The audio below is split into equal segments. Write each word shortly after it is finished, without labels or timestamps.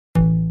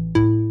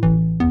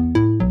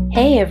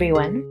Hey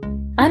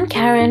everyone, I'm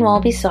Karen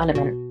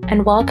Walby-Solomon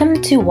and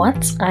welcome to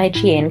What's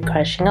IGN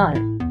Crushing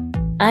On,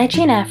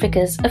 IGN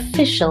Africa's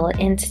official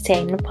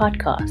entertainment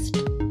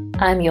podcast.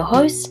 I'm your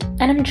host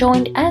and I'm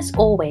joined as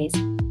always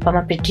by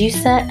my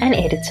producer and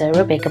editor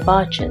Rebecca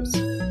Barches.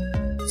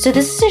 So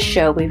this is a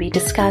show where we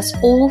discuss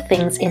all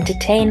things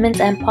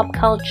entertainment and pop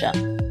culture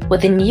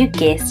with a new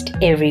guest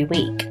every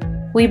week.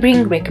 We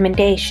bring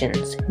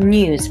recommendations,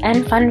 news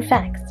and fun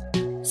facts,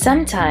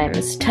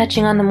 sometimes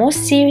touching on the more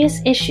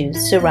serious issues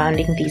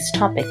surrounding these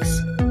topics.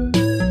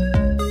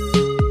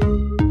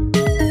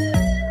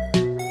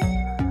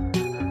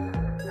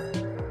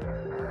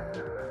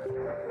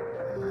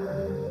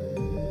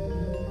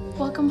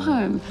 Welcome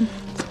home.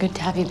 It's good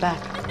to have you back.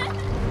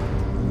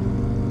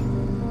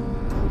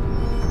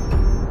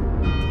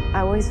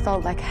 I always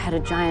felt like I had a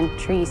giant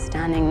tree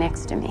standing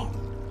next to me.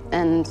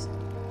 And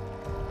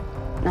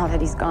now that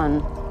he's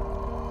gone...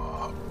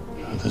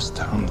 This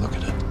town, look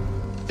at it.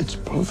 It's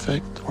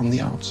perfect on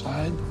the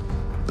outside,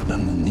 but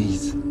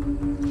underneath,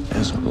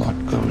 there's a lot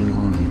going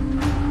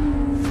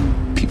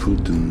on. People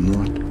do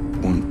not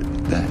want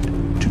that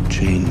to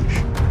change.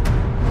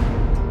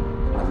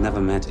 I've never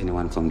met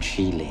anyone from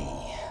Chile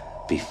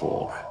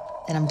before.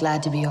 Then I'm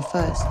glad to be your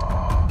first.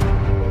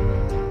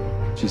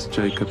 She's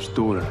Jacob's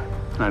daughter.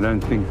 I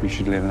don't think we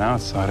should let an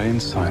outsider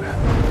inside her.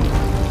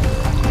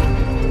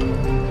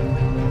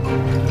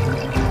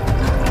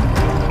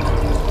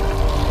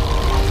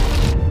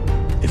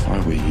 If I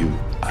were you,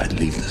 I'd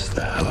leave this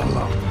the hell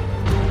alone.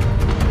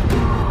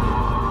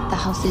 The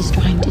house is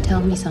trying to tell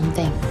me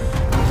something.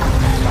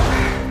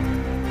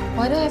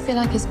 Why do I feel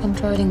like he's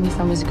controlling me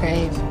from his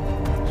grave?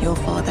 Your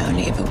father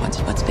only ever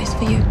wanted what's best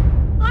for you.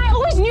 I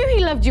always knew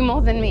he loved you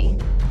more than me.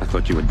 I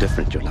thought you were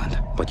different,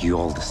 Yolanda, but you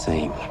all the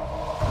same.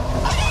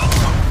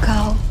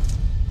 Carl,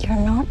 you're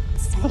not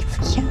safe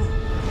here.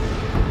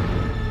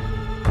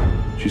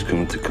 She's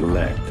going to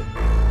collect.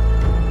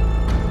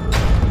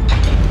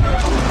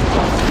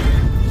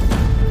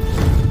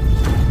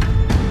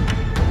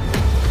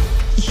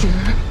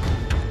 You're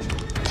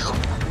the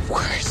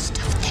worst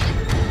of them.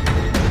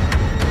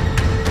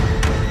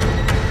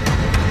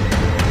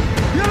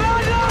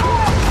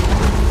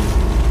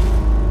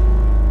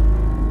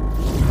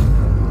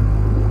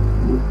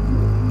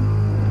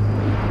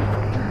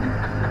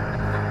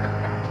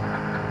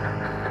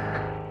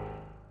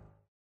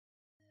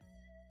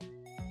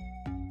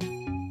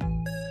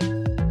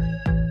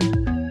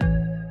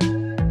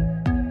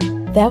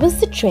 That was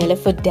the trailer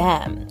for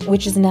Damn,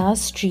 which is now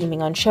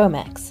streaming on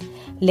Showmax.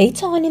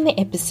 Later on in the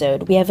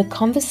episode, we have a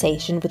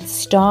conversation with the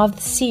star of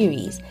the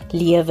series,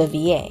 Lea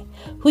Vivier,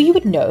 who you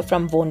would know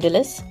from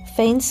Wonderlus,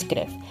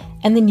 Fynskrif,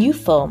 and the new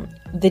film,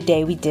 The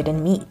Day We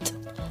Didn't Meet.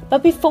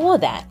 But before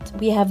that,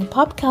 we have a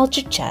pop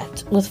culture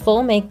chat with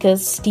filmmaker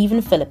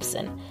Stephen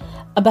Phillipson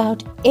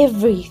about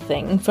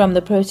everything from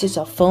the process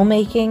of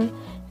filmmaking,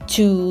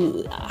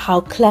 to how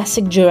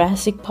classic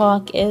Jurassic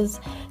Park is,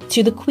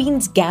 to the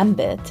Queen's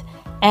Gambit,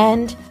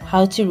 and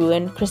how to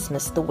ruin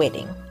Christmas the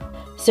wedding.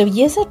 So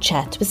here's our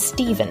chat with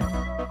Stephen.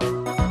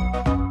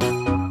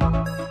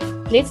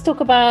 Let's talk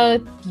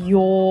about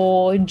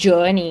your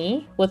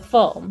journey with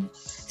film.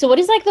 So what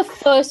is like the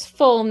first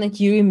film that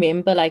you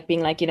remember like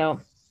being like,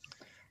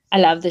 I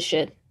love this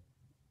shit?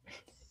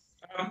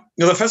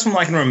 The first one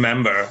I can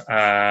remember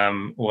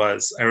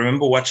was I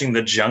remember watching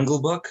The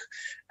Jungle Book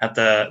at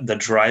the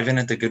drive-in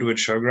at the Goodwood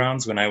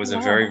Showgrounds when I was a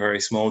very, very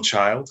small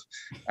child.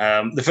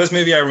 The first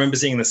movie I remember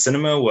seeing in the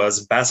cinema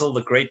was Basil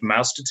the Great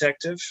Mouse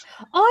Detective.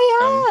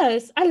 Oh,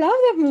 yes. I love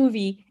that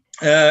movie.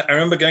 I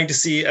remember going to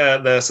see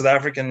the South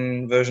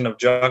African version of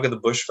Jogger the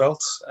Bushveld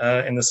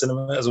in the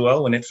cinema as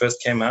well when it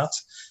first came out.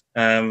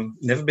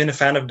 Never been a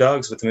fan of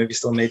dogs, but the movie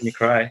still made me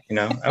cry.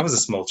 I was a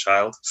small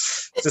child.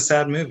 It's a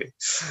sad movie.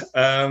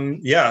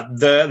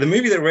 The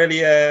movie that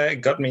really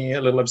got me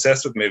a little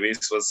obsessed with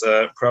movies was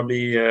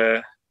probably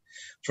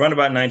around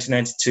about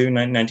 1992,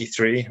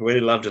 1993.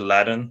 Really loved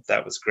Aladdin.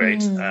 That was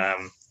great.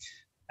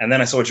 And then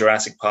I saw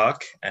Jurassic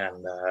Park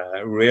and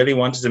really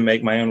wanted to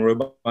make my own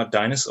robot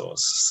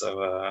dinosaurs.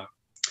 So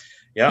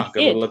got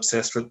a little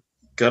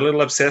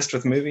obsessed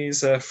with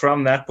movies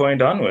from that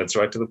point onwards,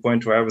 right to the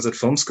point where I was at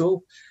film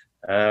school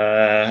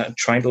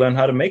trying to learn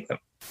how to make them.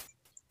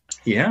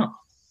 Yeah.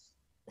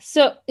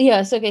 So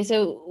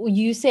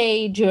you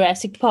say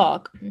Jurassic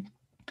Park.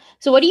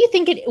 So what do you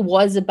think it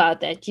was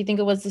about that? Do you think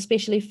it was the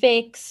special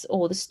effects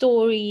or the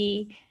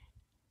story?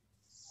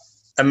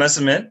 I must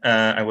admit,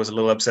 I was a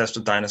little obsessed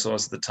with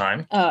dinosaurs at the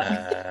time.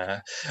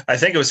 I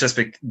think it was just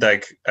like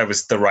I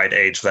was the right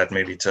age for that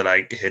movie to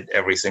like hit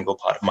every single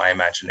part of my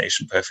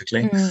imagination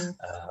perfectly.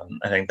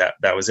 I think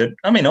that was it.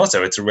 I mean,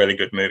 also it's a really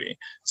good movie.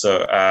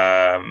 So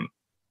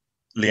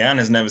Leanne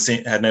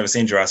had never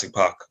seen Jurassic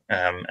Park,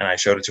 and I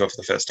showed it to her for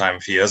the first time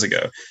a few years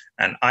ago.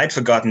 And I'd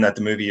forgotten that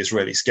the movie is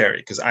really scary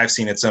because I've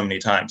seen it so many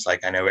times.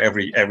 Like I know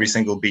every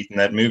single beat in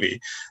that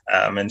movie.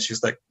 And she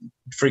was like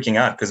freaking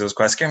out because it was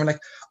quite scary. I'm like,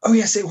 oh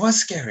yes, it was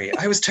scary.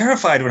 I was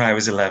terrified when I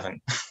was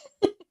 11.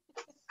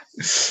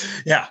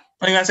 Yeah.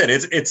 I mean, that's it.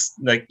 It's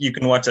like you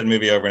can watch that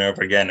movie over and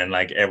over again, and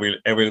like every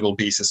little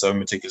piece is so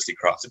meticulously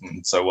crafted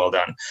and so well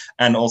done.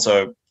 And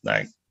also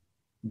like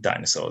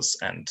dinosaurs,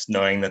 and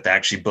knowing that they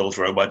actually built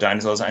robot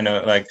dinosaurs. I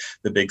know like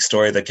the big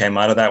story that came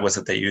out of that was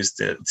that they used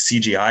the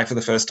CGI for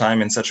the first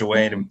time in such a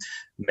way to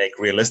make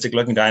realistic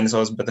looking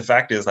dinosaurs. But the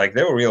fact is, like,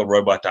 there were real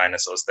robot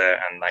dinosaurs there,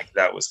 and like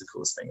that was the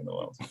coolest thing in the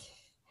world.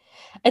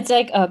 It's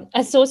like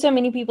I saw so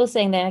many people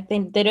saying that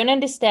they don't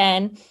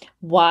understand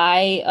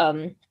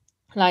why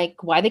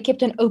why they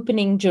kept on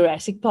opening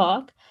Jurassic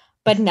Park,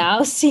 but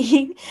now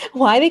seeing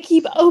why they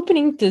keep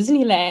opening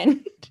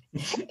Disneyland,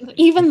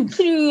 even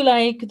through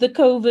like the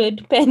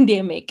COVID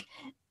pandemic.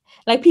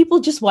 Like people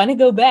just want to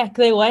go back.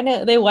 They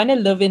wanna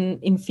live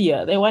in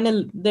fear. They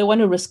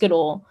wanna risk it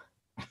all.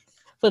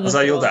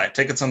 So you'll die.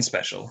 Tickets on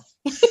special.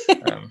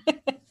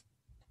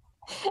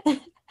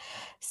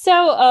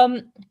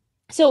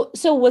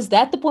 So was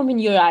that the point when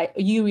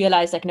you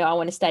realized like, no, I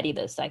want to study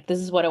this. Like this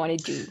is what I want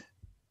to do.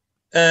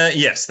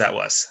 Yes, that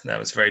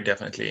was very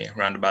definitely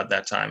around about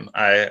that time.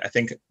 I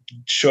think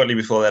shortly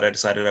before that, I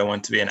decided I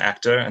wanted to be an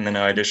actor, and then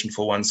I auditioned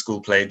for one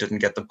school play, didn't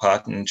get the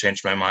part, and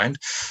changed my mind.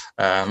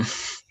 And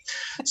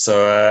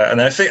then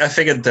I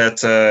figured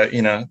that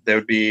there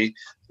would be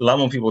a lot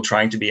more people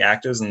trying to be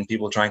actors and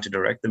people trying to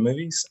direct the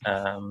movies.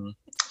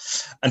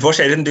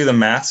 Unfortunately, I didn't do the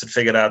maths and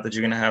figured out that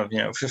you're going to have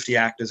 50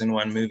 actors in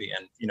one movie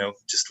and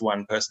just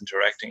one person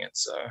directing it.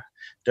 So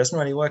it doesn't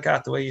really work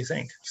out the way you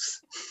think.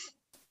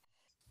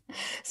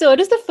 So what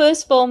is the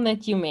first film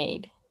that you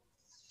made?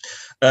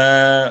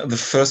 The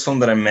first film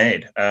that I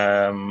made,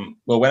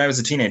 well, when I was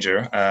a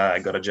teenager, I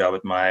got a job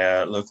at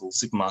my local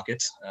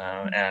supermarket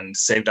and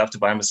saved up to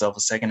buy myself a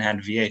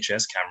secondhand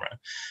VHS camera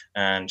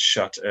and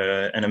shot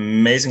an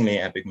amazingly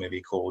epic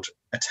movie called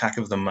Attack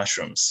of the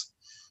Mushrooms,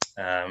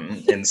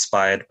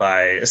 inspired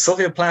by a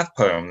Sylvia Plath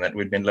poem that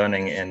we'd been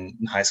learning in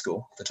high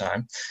school at the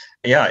time.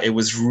 Yeah, it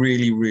was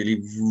really,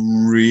 really,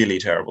 really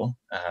terrible.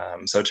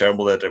 So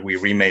terrible that we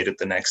remade it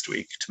the next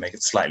week to make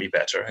it slightly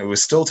better. It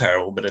was still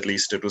terrible, but at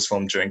least it was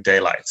filmed during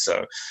daylight.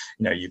 So,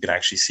 you could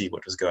actually see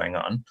what was going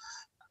on.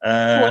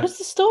 What is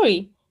the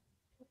story?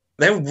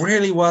 There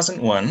really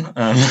wasn't one,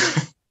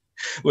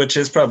 which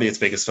is probably its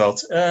biggest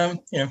fault.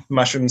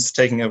 Mushrooms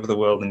taking over the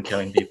world and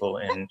killing people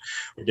in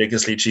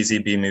ridiculously cheesy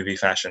B-movie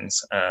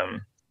fashions.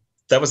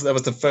 That was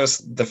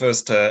the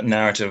first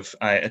narrative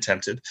I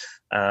attempted.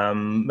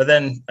 But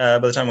then by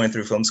the time I went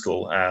through film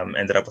school,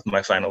 ended up with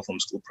my final film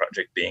school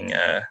project being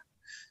a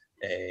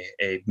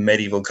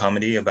medieval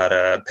comedy about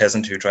a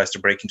peasant who tries to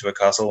break into a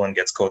castle and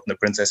gets caught in the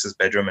princess's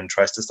bedroom and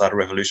tries to start a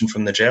revolution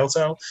from the jail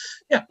cell.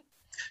 Yeah,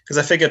 because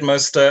I figured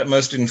most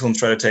student films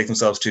try to take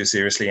themselves too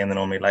seriously and they're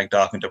normally like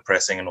dark and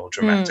depressing and all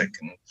dramatic.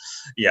 And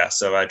yeah,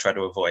 so I try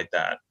to avoid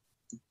that.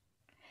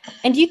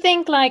 And do you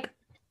think like,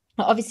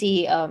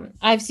 obviously,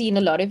 I've seen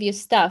a lot of your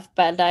stuff,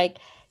 but like,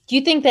 do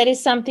you think that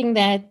is something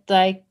that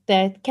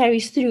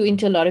carries through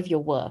into a lot of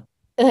your work?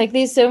 Like,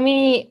 there's so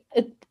many.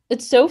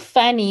 It's so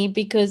funny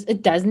because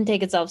it doesn't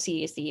take itself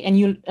seriously,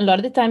 and a lot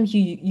of the times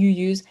you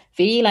use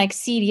very like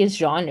serious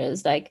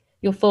genres, like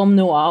your film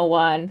noir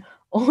one,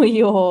 or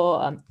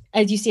your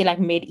as you say, like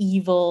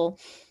medieval,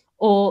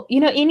 or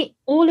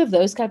all of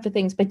those type of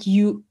things. But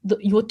your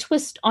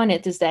twist on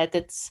it is that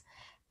it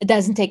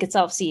doesn't take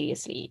itself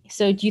seriously.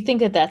 So do you think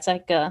that that's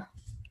like a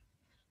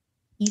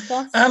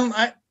ethos?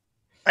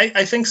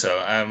 I think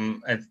so.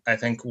 I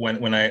think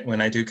when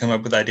I do come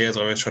up with ideas,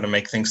 I always try to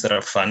make things that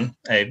are fun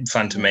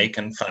to make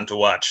and fun to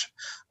watch.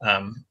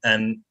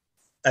 And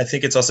I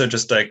think it's also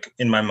just like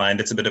in my mind,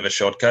 it's a bit of a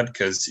shortcut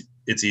because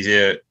it's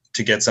easier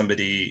to get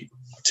somebody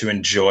to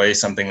enjoy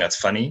something that's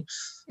funny.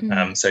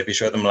 So if you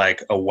show them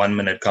like a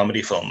 1-minute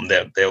comedy film,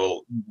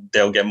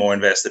 they'll get more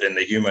invested in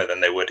the humor than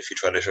they would if you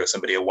try to show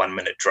somebody a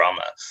 1-minute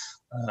drama.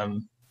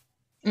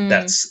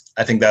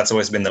 I think that's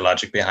always been the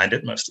logic behind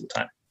it most of the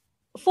time.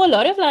 For a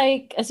lot of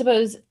like, I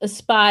suppose,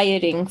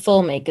 aspiring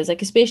filmmakers,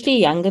 like especially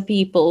younger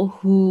people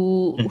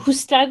who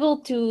struggle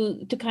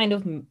to kind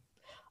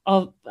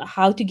of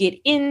how to get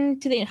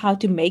into how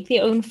to make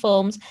their own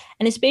films,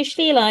 and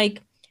especially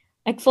like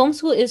film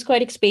school is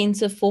quite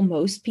expensive for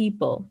most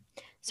people.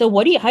 So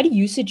how do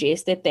you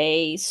suggest that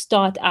they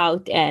start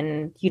out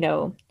and,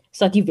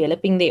 start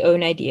developing their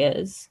own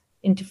ideas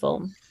into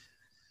film?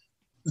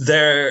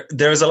 There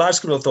is a large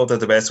school of thought that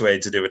the best way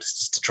to do it is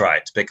just to try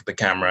to pick up a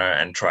camera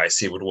and try,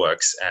 see what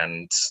works,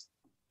 and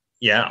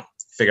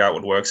figure out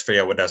what works,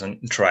 figure out what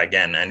doesn't, and try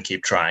again and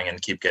keep trying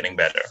and keep getting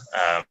better.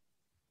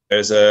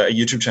 There's a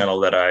YouTube channel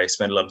that I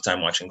spend a lot of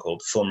time watching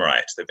called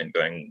Filmmaker. They've been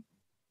going,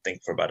 I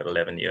think, for about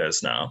 11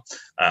 years now.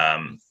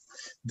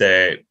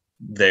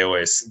 They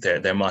always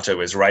their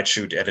motto is write,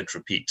 shoot, edit,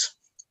 repeat.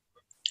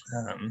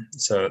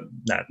 So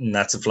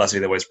that's a philosophy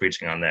they're always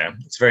preaching on there.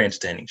 It's a very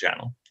entertaining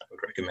channel. I would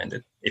recommend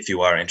it if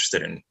you are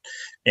interested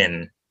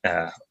in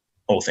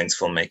all things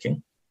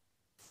filmmaking.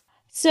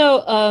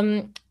 So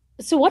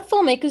what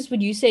filmmakers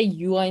would you say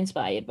you are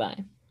inspired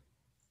by?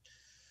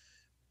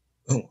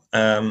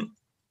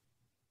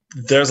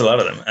 There's a lot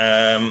of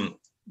them.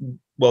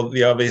 well,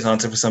 the obvious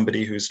answer for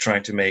somebody who's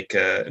trying to make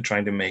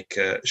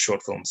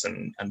short films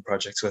and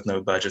projects with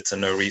no budgets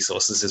and no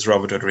resources is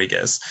Robert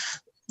Rodriguez.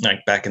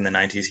 Like back in the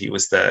 90s, he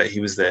was the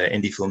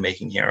indie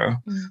filmmaking hero,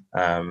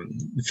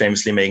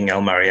 famously making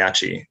El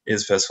Mariachi,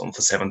 his first film,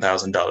 for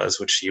 $7,000,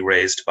 which he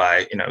raised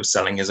by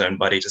selling his own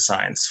body to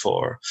science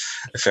for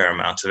a fair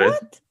amount of it.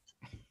 What?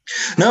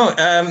 No,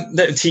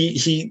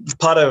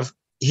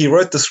 he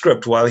wrote the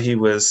script while he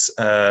was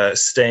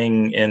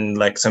staying in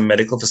like some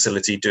medical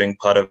facility doing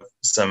part of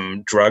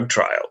some drug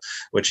trial,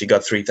 which he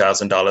got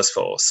 $3,000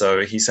 for.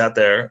 So he sat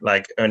there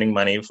like earning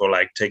money for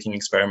like taking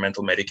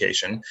experimental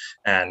medication,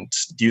 and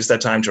used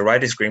that time to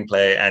write his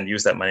screenplay and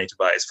use that money to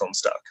buy his film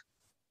stock.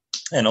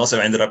 And also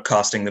ended up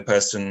casting the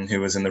person who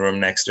was in the room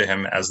next to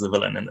him as the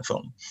villain in the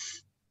film.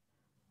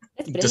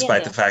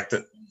 Despite the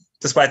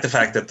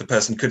fact that the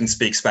person couldn't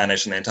speak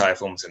Spanish and the entire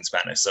film was in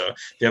Spanish. So if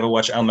you ever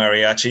watch El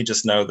Mariachi,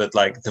 just know that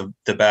like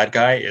the bad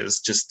guy is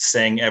just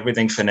saying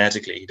everything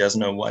phonetically. He doesn't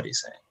know what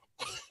he's saying.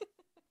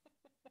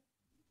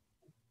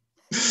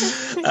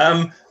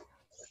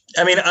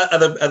 I mean,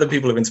 other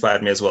people have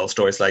inspired me as well.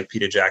 Stories like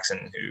Peter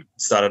Jackson, who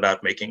started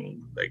out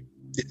making like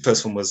the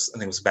first one was, I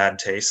think it was Bad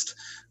Taste,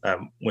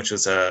 which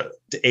was the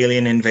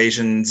alien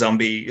invasion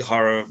zombie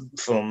horror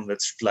film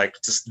that's like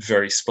just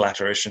very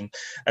splatterish. And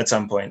at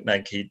some point,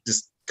 like he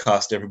just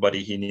cast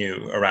everybody he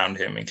knew around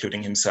him,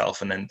 including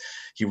himself, and then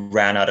he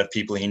ran out of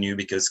people he knew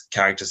because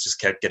characters just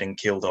kept getting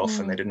killed off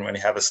and they didn't really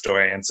have a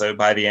story. And so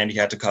by the end, he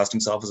had to cast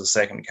himself as a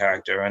second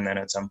character. And then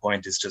at some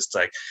point, it's just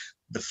like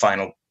the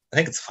final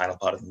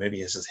part of the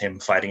movie is just him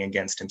fighting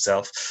against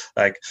himself.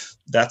 Like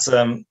that's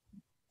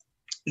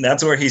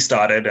where he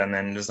started. And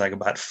then just like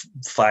about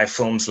 5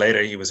 films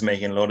later, he was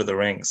making Lord of the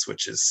Rings,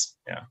 which is,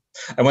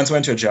 I once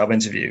went to a job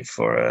interview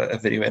for a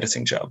video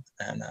editing job,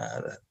 and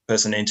the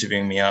person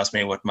interviewing me asked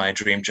me what my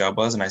dream job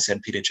was, and I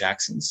said Peter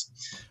Jackson's.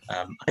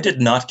 I did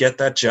not get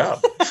that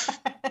job.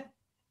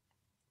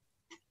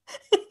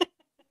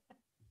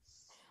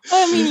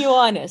 I mean, you're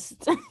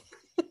honest.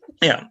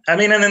 Yeah, I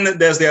mean, and then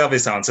there's the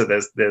obvious answer.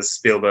 There's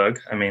Spielberg.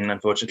 I mean,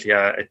 unfortunately,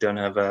 I don't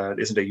have there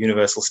isn't a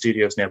Universal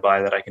Studios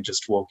nearby that I can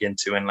just walk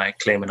into and like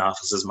claim an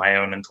office as my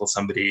own until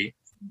somebody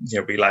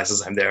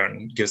realizes I'm there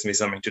and gives me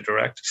something to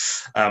direct.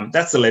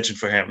 That's the legend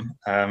for him.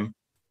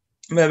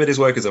 But his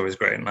work is always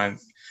great. And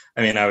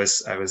I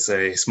was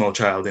a small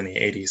child in the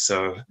 80s,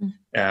 so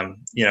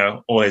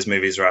all his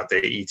movies are out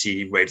there.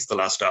 E.T., Raiders of the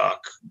Lost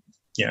Ark,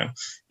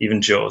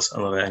 even Jaws.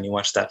 Although I only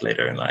watched that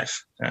later in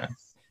life.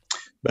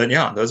 But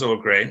yeah, those are all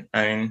great.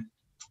 I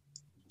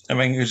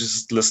mean, you could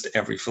just list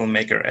every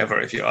filmmaker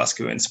ever. If you ask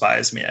who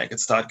inspires me, I could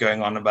start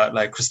going on about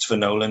like Christopher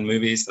Nolan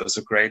movies. Those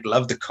are great.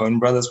 Love the Coen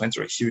brothers. Went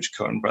through a huge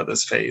Coen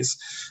brothers phase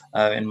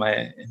in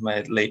my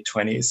late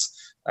 20s.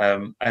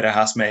 I had a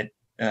housemate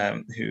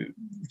who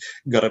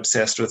got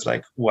obsessed with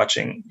like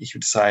watching. He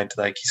would decide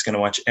like he's going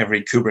to watch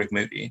every Kubrick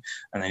movie,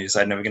 and then he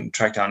decided, no, we're going to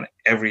track down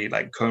every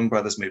like Coen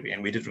brothers movie,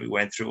 and we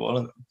went through all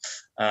of them.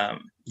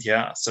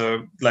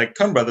 So like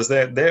Coen brothers,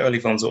 their early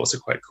films are also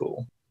quite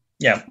cool.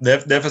 Yeah, their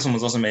first one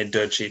was also made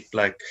dirt cheap.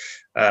 Like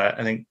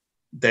I think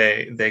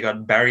they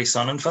got Barry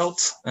Sonnenfeld,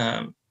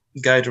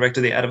 guy who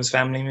directed the Addams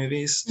Family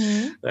movies.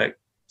 Like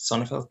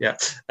Sonnenfeld, yeah.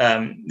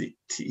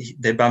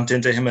 They bumped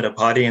into him at a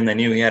party, and they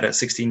knew he had a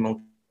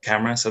 16mm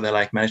camera, so they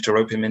like managed to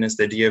rope him in as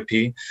the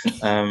DOP.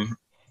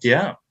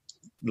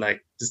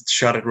 Like just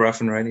shot it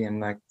rough and ready, and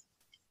like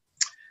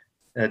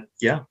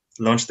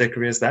launched their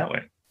careers that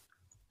way.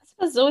 I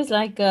suppose it's always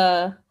like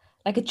a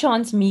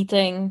chance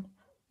meeting,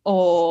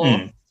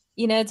 or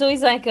it's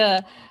always like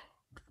a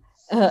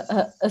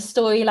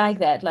story like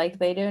that. Like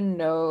they don't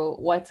know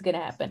what's gonna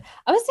happen.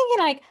 I was thinking,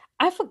 like,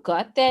 I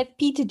forgot that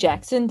Peter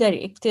Jackson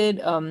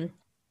directed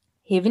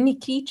Heavenly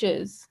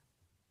Creatures.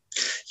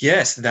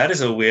 Yes, that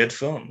is a weird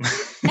film.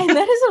 And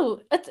that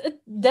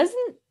is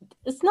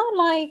it's not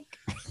like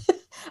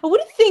I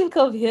wouldn't think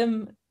of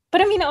him, but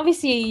I mean,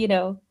 obviously,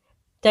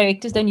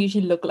 directors don't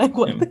usually look like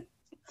one.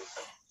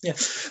 Yeah,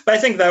 but I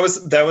think that was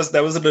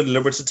a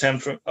deliberate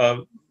attempt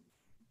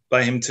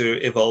by him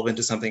to evolve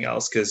into something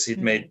else, because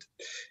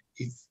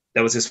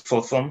that was his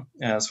 4th film,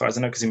 as far as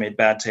I know, because he made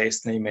Bad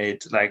Taste, and he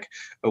made like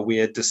a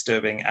weird,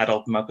 disturbing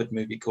adult Muppet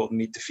movie called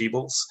Meet the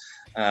Feebles,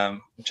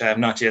 which I have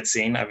not yet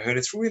seen. I've heard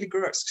it's really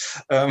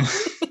gross.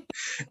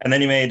 And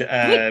then he made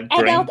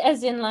adult,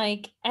 as in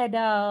like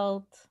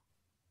adult.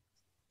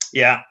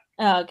 Yeah.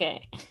 Oh,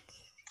 okay.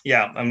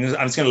 Yeah, I'm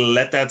just going to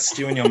let that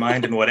stew in your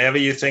mind, and whatever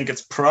you think,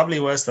 it's probably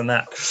worse than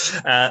that.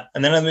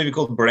 And then a movie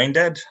called Brain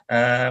Dead,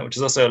 which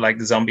is also like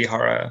the zombie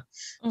horror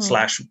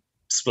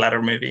 /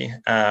 splatter movie,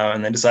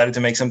 and they decided to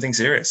make something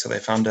serious. So they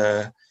found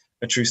a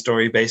true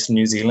story based in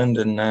New Zealand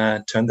and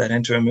turned that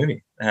into a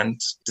movie,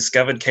 and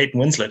discovered Kate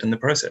Winslet in the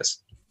process,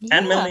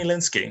 and Melanie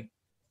Linsky.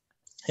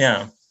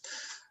 Yeah,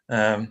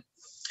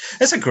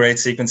 there's a great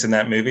sequence in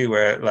that movie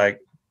where like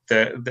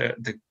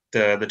the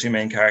 2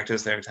 main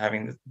characters, they're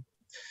having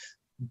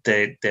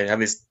they have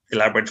these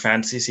elaborate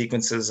fantasy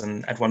sequences,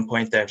 and at one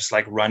point they're just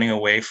like running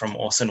away from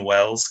Orson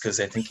Welles because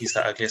they think he's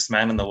the ugliest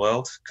man in the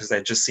world, because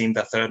they've just seen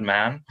The Third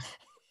Man.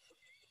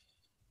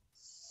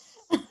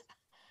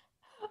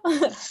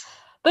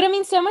 But I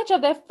mean, so much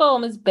of that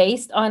film is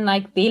based on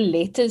like their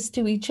letters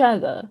to each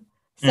other.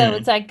 So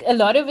it's like a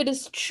lot of it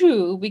is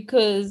true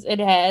because it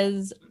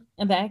has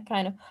that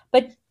kind of.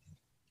 But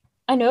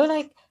I know,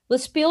 like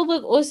with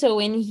Spielberg, also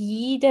when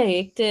he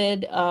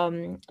directed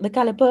The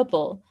Color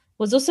Purple,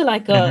 was also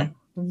like a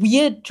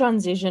weird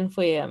transition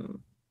for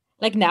him.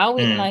 Like now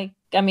we like,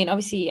 I mean,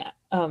 obviously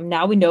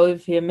now we know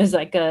of him as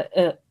like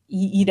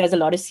he does a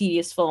lot of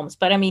serious films.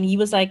 But I mean, he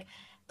was like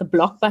the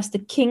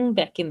blockbuster king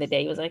back in the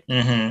day. He was like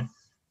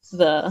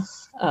the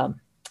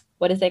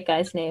what is that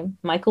guy's name?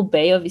 Michael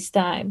Bay of his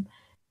time.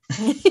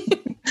 That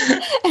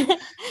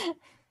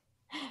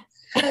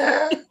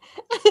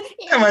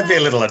might be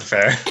a little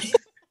unfair.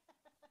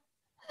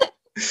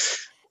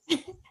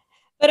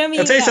 But I mean,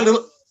 I'd say he's a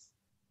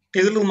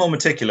little more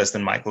meticulous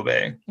than Michael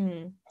Bay.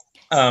 There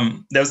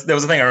was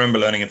a thing I remember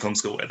learning in film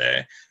school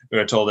where we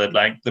were told that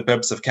like the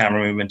purpose of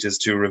camera movement is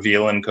to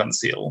reveal and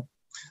conceal.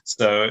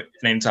 So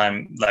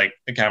anytime like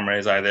the camera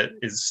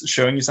is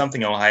showing you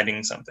something or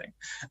hiding something.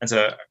 And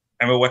so I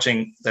remember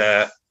watching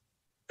the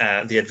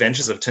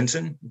Adventures of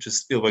Tintin, which is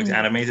Spielberg's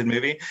animated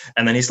movie,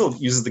 and then he still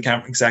uses the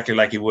camera exactly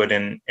like he would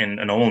in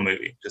a normal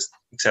movie, just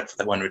except for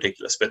that one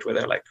ridiculous bit where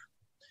they're like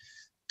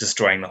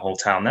destroying the whole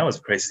town. That was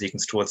a crazy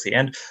sequence towards the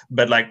end.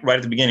 But like right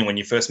at the beginning, when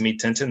you first meet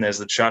Tintin, there's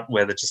the shot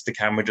where the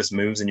camera just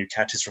moves and you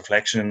catch his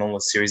reflection in all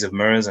a series of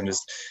mirrors, and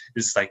just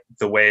like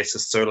the way it's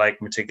just so like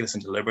meticulous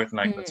and deliberate, and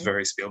like that's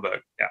very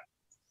Spielberg.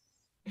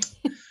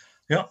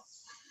 Yeah.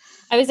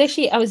 I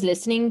was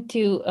listening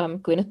to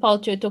Gwyneth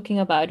Paltrow talking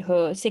about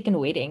her second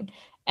wedding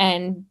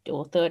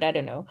or third, I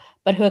don't know,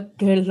 but her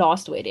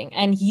last wedding,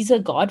 and he's her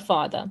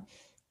godfather,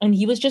 and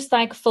he was just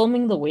like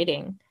filming the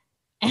wedding,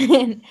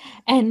 and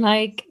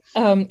like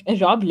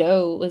Rob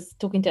Lowe was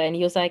talking to her, and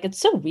he was like, it's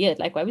so weird,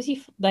 like why was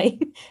he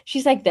like,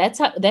 she's like, that's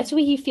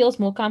where he feels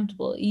more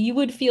comfortable. You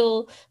would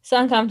feel so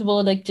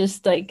uncomfortable like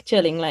just like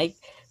chilling, like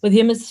with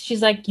him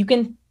she's like, you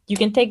can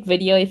take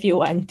video if you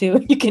want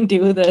to, you can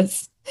do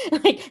this.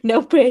 Like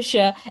no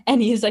pressure. And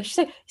he's like, she's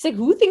like,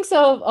 who thinks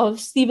of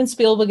Steven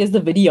Spielberg as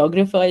the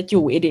videographer at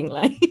your wedding?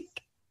 Like,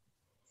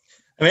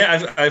 I mean,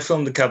 I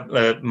filmed a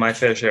couple, my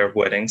fair share of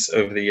weddings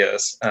over the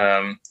years.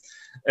 I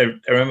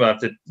remember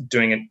after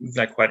doing it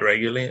like quite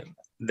regularly,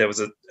 there was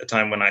a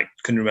time when I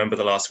couldn't remember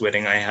the last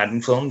wedding I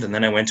hadn't filmed, and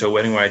then I went to a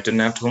wedding where I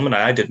didn't have to film, and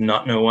I did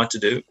not know what to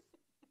do.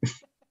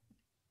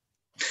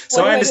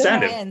 So I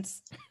understand it.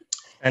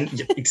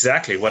 And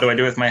exactly, what do I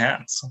do with my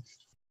hands?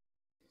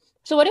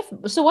 So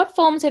what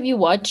films have you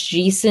watched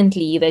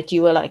recently that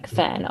you were like a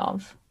fan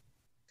of?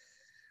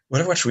 What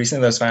have I watched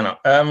recently that I was a fan of?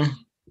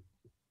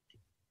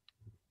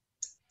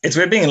 It's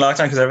weird being in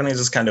lockdown because everything's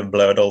just kind of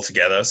blurred all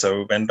together. So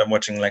we ended up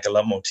watching like a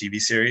lot more TV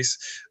series,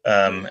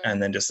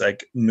 and then just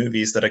like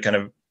movies that are kind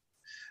of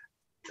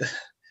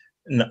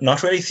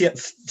not really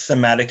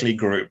thematically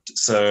grouped.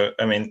 So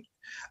I mean,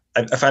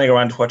 I finally got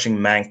around to watching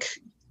Mank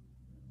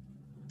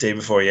day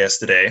before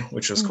yesterday,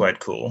 which was quite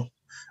cool.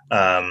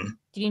 Did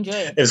you enjoy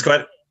it? It was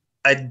quite.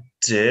 I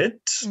did.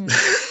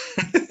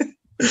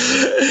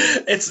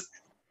 It's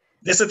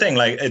the thing.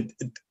 Like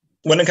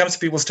when it comes to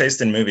people's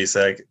taste in movies,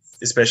 like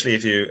especially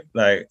if you're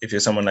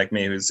someone like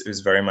me who's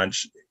very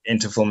much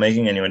into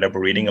filmmaking, and you end up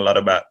reading a lot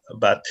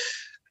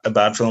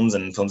about films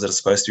and films that are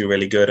supposed to be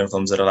really good and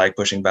films that are like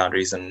pushing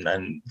boundaries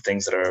and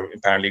things that are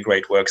apparently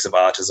great works of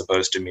art as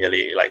opposed to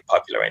merely like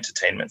popular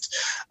entertainment.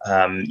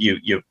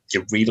 You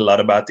read a lot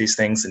about these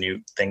things and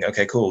you think,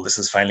 okay, cool, this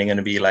is finally going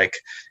to be like,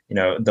 you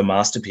know, the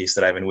masterpiece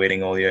that I've been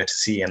waiting all year to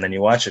see. And then you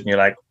watch it and you're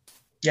like,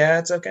 yeah,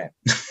 it's okay.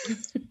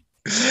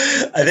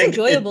 I think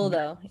enjoyable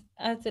though.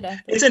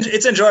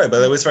 It's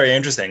enjoyable. It was very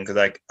interesting because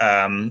like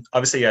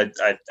obviously I've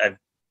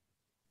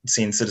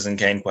seen Citizen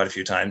Kane quite a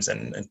few times,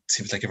 and it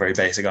seems like a very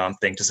basic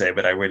thing to say,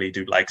 but I really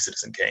do like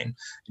Citizen Kane.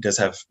 He does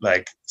have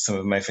like some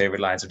of my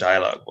favorite lines of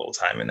dialogue of all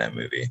time in that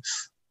movie.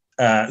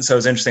 So it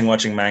was interesting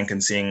watching Mank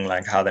and seeing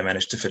like how they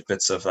managed to fit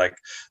bits of like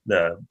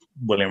the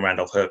William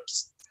Randolph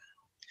Hearst.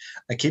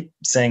 I keep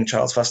saying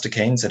Charles Foster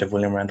Kane instead of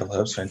William Randolph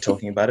Hearst when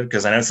talking about it,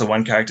 because I know it's the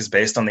one character is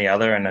based on the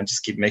other, and I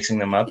just keep mixing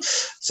them up.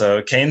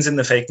 So Kane's in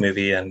the fake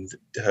movie and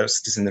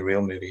Hearst is in the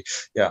real movie.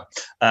 Yeah.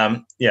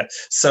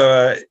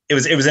 So it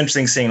was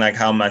interesting seeing like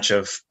how much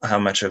of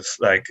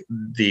like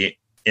the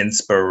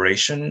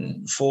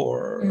inspiration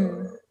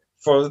for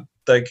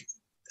like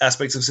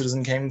aspects of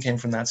Citizen Kane came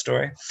from that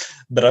story.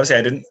 But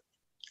obviously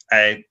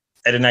I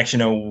didn't actually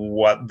know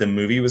what the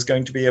movie was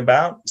going to be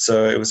about.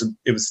 So it was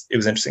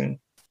interesting.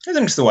 It was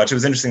interesting to watch. It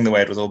was interesting the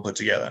way it was all put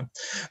together.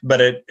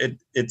 But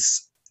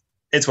it's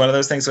one of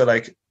those things where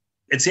like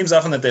it seems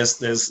often that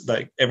there's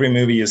like every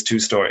movie is two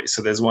stories.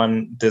 So there's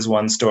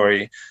one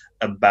story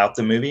about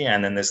the movie,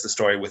 and then there's the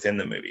story within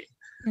the movie.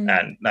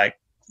 And like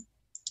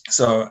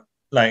so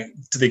like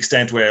to the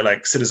extent where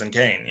like Citizen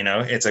Kane, you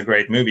know, it's a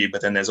great movie,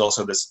 but then there's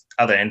also this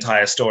other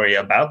entire story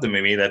about the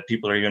movie that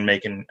people are even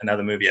making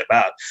another movie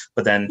about.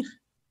 But then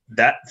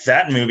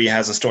that movie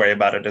has a story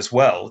about it as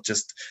well.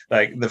 Just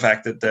like the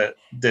fact that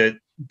the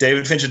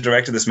David Fincher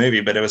directed this movie,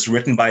 but it was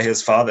written by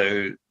his father,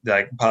 who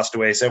like passed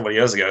away several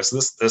years ago. So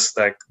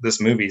this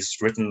movie is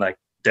written like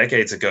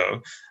decades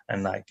ago,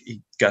 and like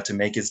he got to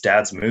make his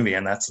dad's movie,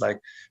 and that's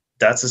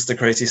just a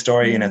crazy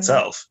story in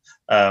itself.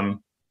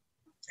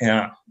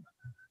 Yeah.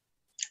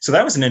 So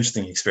that was an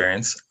interesting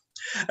experience.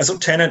 I saw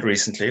Tenet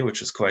recently,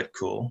 which was quite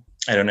cool.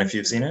 I don't know if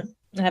you've seen it.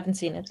 I haven't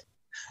seen it.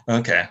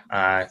 Okay,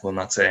 I will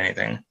not say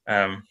anything.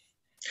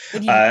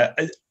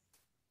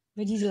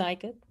 Would you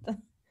like it?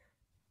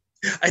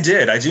 I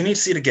did. I do need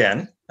to see it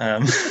again.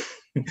 Like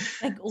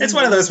it's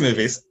one of those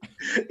movies.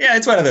 Yeah,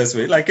 it's one of those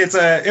movies. Like it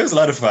was a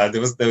lot of fun.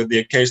 There was the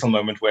occasional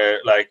moment where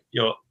like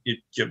your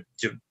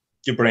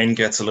brain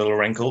gets a little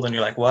wrinkled and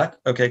you're like, what?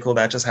 Okay, cool,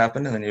 that just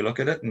happened. And then you look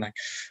at it and like,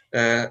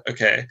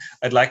 okay,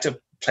 I'd like to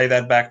play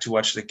that back to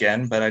watch it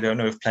again, but I don't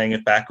know if playing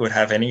it back would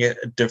have any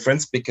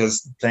difference,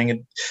 because playing it,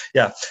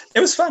 yeah, it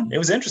was fun. It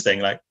was interesting.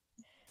 Like,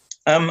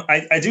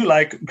 I do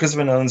like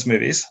Christopher Nolan's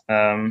movies.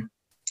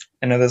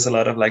 I know there's a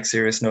lot of like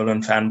serious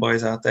Nolan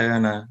fanboys out there,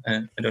 and I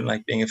don't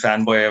like being a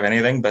fanboy of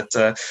anything, but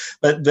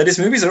his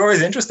movies are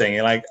always interesting.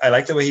 Like, I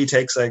like the way he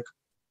takes like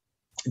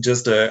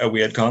just a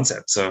weird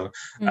concept. So,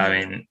 I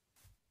mean,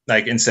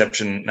 like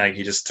Inception, like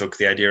he just took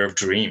the idea of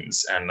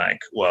dreams and like,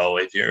 well,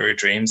 if you're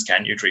dreams,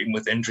 can you dream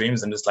within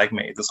dreams? And just like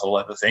made this whole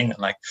other thing and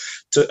like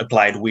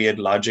applied weird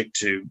logic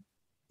to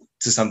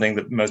something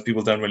that most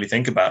people don't really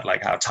think about,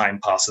 like how time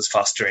passes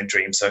faster in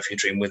dreams. So if you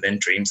dream within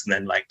dreams, and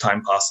then like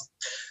time passes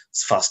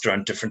faster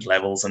on different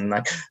levels, and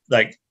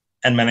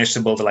and managed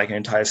to build like an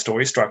entire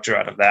story structure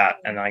out of that.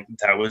 And like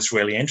that was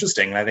really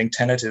interesting. And I think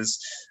Tenet is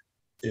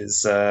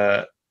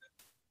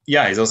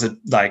he's also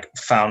like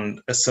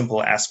found a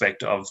simple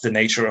aspect of the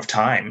nature of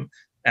time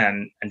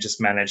and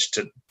just managed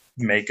to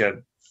make a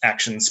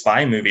action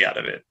spy movie out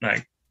of it.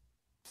 Like,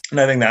 and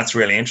I think that's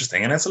really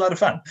interesting, and it's a lot of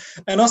fun.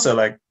 And also,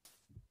 like,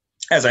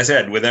 as I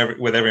said, with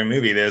every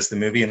movie, there's the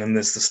movie and then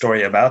there's the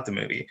story about the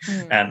movie.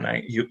 And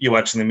like, you're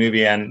watching the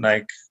movie and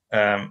like,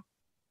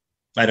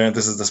 I don't know if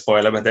this is the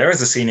spoiler, but there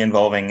is a scene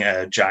involving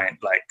a giant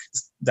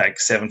like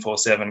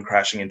 747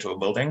 crashing into a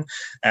building.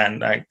 And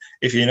like,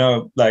 if you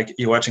know, like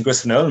you're watching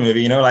Christopher Nolan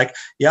movie, you know, like,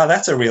 yeah,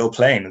 that's a real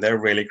plane. They're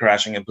really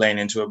crashing a plane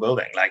into a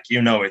building. Like,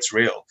 you know, it's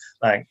real.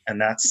 Like,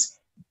 and that's,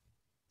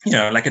 you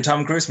know, like a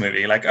Tom Cruise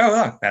movie. Like, oh,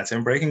 look, that's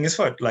him breaking his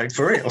foot. Like,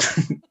 for real.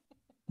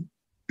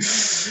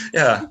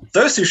 Yeah,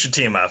 those two should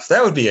team up.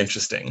 That would be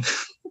interesting.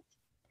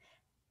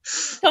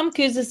 Tom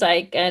Cruise is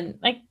like, and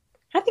like,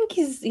 I think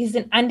he's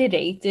an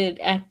underrated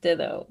actor,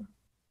 though.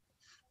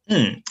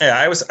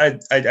 Yeah,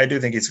 I do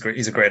think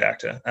he's a great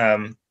actor.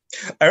 I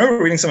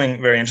remember reading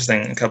something very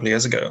interesting a couple of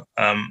years ago.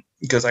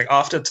 Because like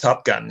after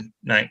Top Gun,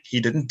 like he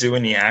didn't do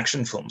any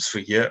action films for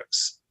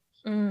years.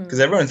 Because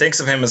everyone thinks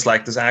of him as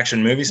like this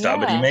action movie star,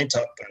 but he made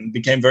Top Gun,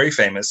 became very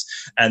famous,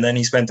 and then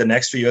he spent the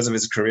next few years of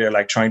his career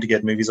like trying to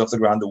get movies off the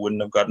ground that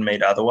wouldn't have gotten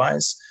made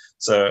otherwise.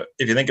 So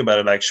if you think about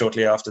it, like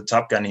shortly after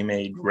Top Gun, he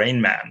made Rain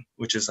Man,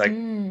 which is like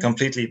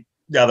completely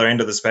the other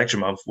end of the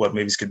spectrum of what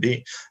movies could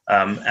be.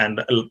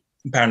 And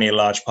apparently a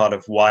large part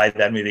of why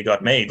that movie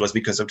got made was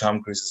because of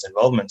Tom Cruise's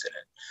involvement in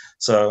it.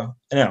 So,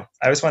 you know,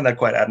 I always find that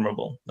quite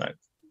admirable, like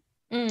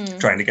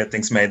trying to get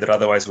things made that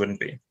otherwise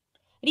wouldn't be.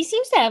 But he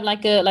seems to have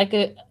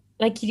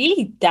he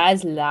really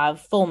does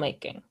love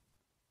filmmaking.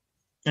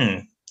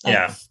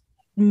 Yeah.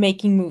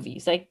 Making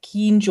movies. Like,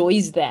 he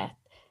enjoys that.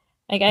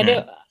 Like,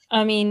 I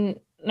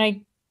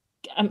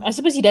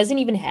suppose he doesn't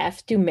even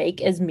have to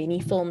make as many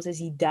films as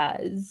he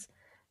does.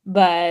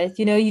 But,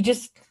 you know,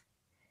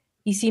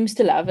 he seems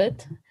to love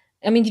it.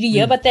 I mean, did you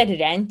hear about that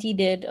rant he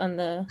did on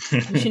the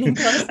commissioning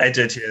process? I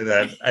did hear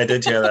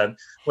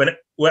that.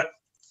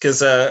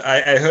 Because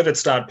I heard it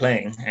start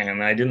playing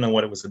and I didn't know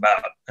what it was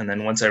about. And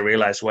then once I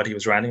realized what he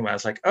was ranting about, I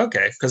was like,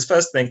 okay. Because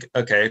first think,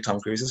 okay, Tom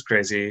Cruise is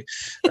crazy.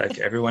 Like,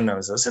 everyone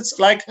knows this. It's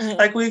like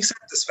we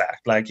accept this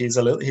fact. Like, he's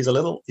a little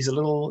mad. He's a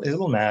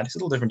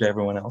little different to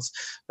everyone else.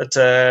 But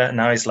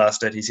now he's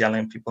lost it. He's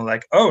yelling at people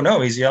like, oh no,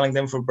 he's yelling at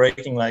them for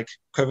breaking like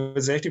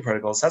COVID safety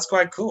protocols. That's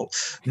quite cool.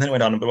 And then it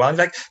went on a bit while.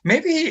 Like,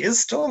 maybe he is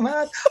still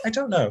mad. I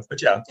don't know.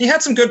 But yeah, he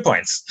had some good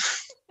points.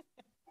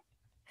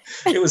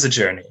 It was a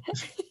journey.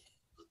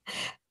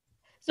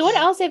 So what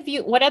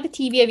other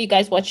TV have you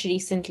guys watched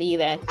recently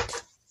that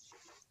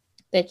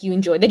you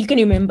enjoyed, that you can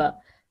remember?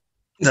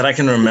 That I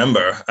can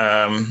remember.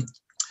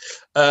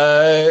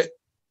 The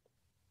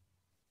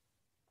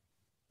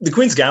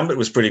Queen's Gambit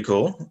was pretty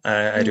cool.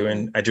 I do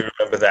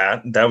remember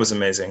that. That was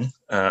amazing.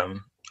 I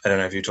don't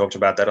know if you talked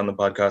about that on the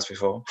podcast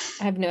before.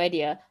 I have no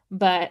idea,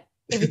 but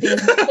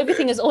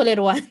everything is all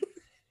in one.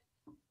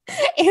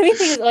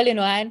 Everything is all in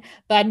one,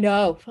 but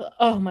no.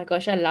 Oh my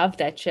gosh, I love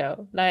that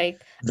show. Like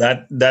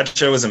that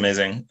show was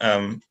amazing.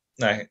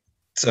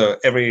 So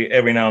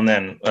every now and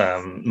then,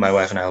 my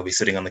wife and I will be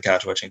sitting on the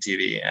couch watching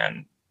TV,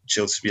 and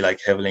she'll just be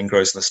like heavily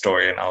engrossed in the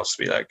story, and I'll just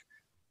be like,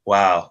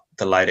 "Wow,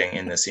 the lighting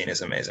in this scene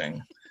is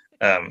amazing."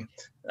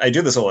 I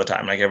do this all the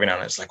time. Like every now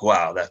and then, it's like,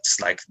 "Wow,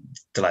 that's like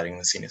the lighting in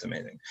the scene is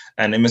amazing,"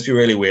 and it must be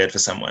really weird for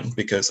someone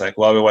because like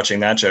while we're watching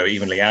that show,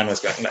 even Leanne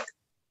was going like,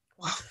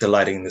 "Wow, the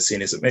lighting in the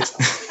scene is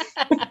amazing."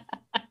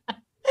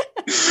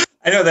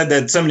 I know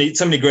that so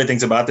many great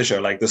things about the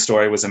show. Like the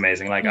story was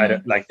amazing.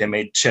 Like they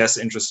made chess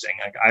interesting.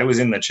 Like I was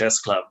in the chess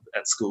club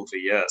at school for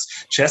years.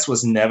 Chess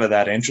was never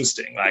that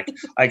interesting. Like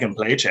I can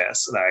play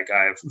chess. Like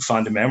I have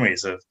fond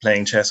memories of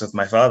playing chess with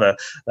my father.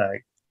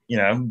 Like, you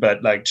know,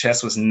 but like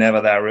chess was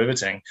never that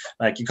riveting.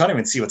 Like you can't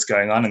even see what's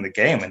going on in the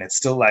game, and it's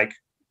still like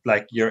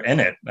you're in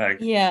it. Like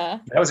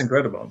that was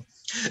incredible.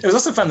 It was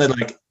also fun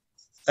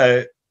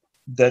that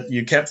that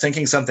you kept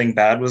thinking something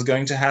bad was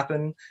going to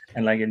happen,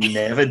 and like it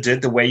never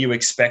did the way you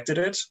expected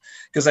it.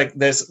 Because like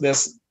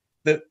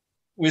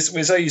we're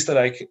so used to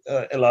like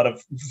a lot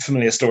of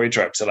familiar story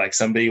tropes. So like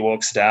somebody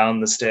walks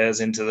down the stairs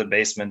into the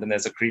basement and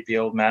there's a creepy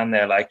old man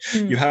there. Like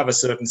you have a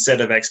certain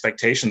set of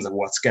expectations of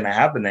what's going to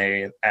happen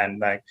there, and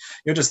like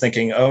you're just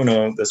thinking, oh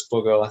no, this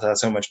poor girl has had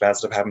so much bad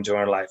stuff happen to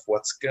her in life.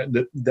 What's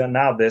good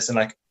now? This, and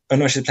like, oh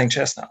no, she's playing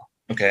chess now.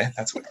 Okay,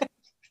 that's weird.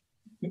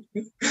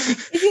 So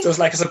it was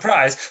like a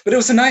surprise, but it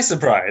was a nice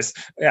surprise.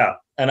 Yeah,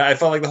 and I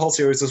felt like the whole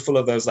series was full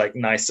of those like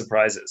nice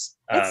surprises.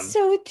 It's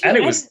so true. And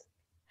it was.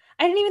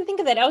 I didn't even think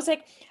of that. I was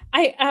like,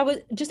 I was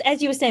just,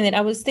 as you were saying that,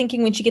 I was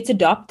thinking when she gets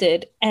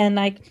adopted and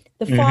like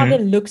the father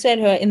looks at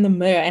her in the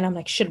mirror, and I'm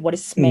like, shit, what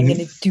is this man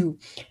gonna do?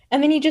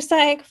 And then he just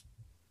like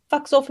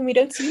fucks off and we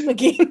don't see him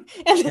again.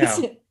 And that's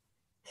it.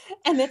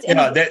 And that's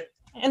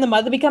and the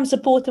mother becomes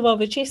supportive of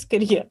her chess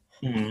career.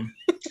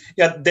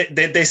 Yeah,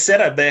 they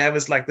set up. They have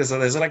this like there's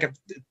like a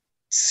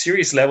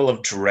serious level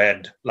of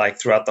dread like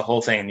throughout the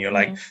whole thing, and you're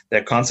like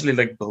they're constantly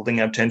like building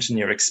up tension.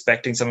 You're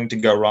expecting something to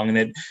go wrong, and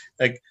it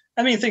like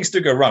I mean things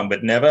do go wrong,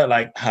 but never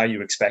like how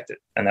you expect it,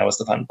 and that was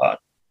the fun part.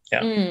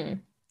 Yeah,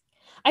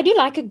 I do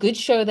like a good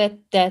show that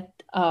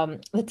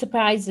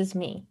surprises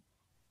me,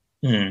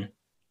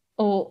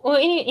 or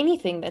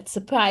anything that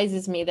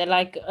surprises me. That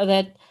like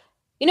that.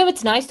 You know,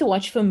 it's nice to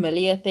watch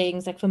familiar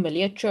things, like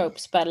familiar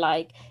tropes, but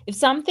like if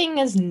something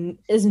is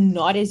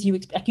not as you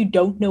expect, you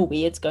don't know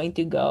where it's going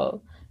to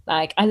go.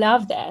 Like I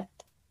love that.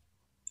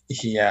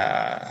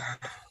 Yeah.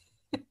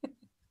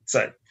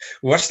 So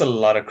we watched a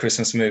lot of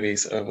Christmas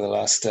movies over the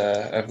last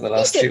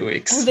few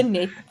weeks. The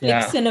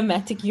Netflix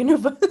cinematic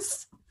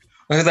universe.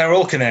 Well, they're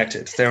all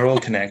connected. They're all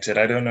connected.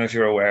 I don't know if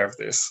you're aware of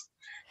this.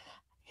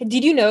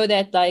 Did you know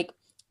that like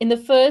in the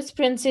first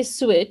Princess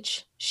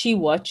Switch, she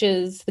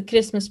watches The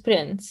Christmas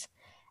Prince?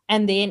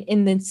 And then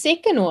in the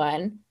second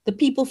one, the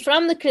people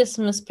from The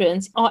Christmas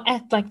Prince are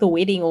at like the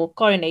wedding or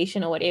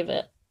coronation or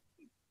whatever.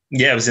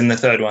 Yeah, it was in the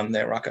third one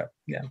there, Rocco.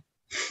 Yeah.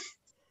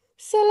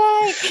 So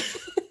like...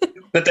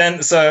 But then,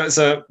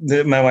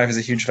 my wife is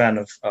a huge fan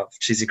of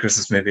cheesy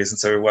Christmas movies, and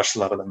so we watched a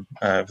lot of them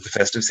over the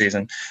festive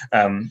season,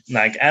 and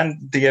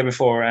the year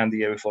before and the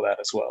year before that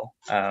as well.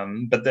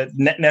 But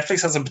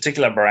Netflix has a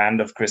particular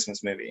brand of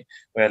Christmas movie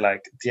where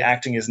like the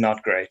acting is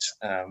not great.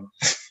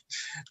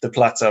 The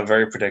plots are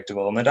very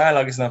predictable, and the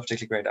dialogue is not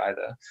particularly great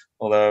either.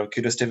 Although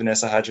kudos to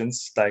Vanessa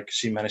Hudgens, like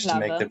she managed to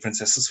make The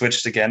Princess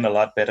Switched again a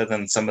lot better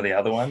than some of the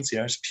other ones. You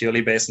know, it's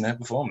purely based on her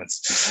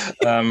performance.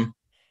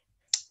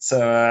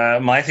 So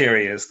my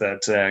theory is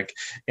that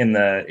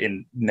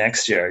in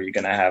next year you're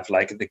gonna have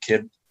like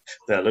the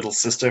little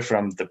sister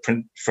from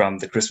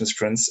the Christmas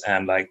Prince,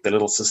 and like the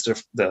little sister,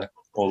 the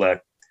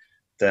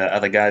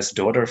other guy's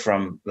daughter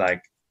from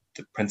like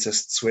the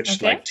Princess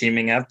Switch, like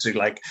teaming up to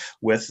like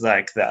with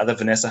like the other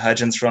Vanessa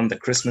Hudgens from the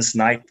Christmas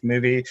Night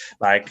movie.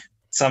 Like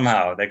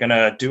somehow they're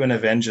gonna do an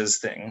Avengers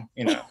thing,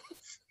 you know.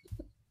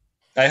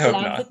 I hope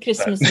not. The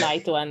Christmas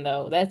Night one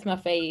though, that's my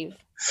fave.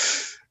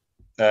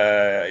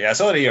 I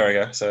saw it a year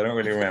ago, so I don't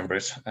really remember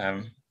it.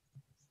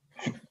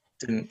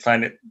 Didn't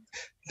find it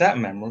that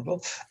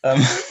memorable. Although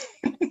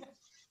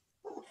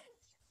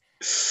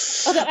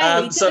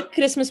I hated The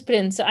Christmas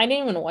Prince, so I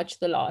didn't even watch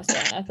the last one.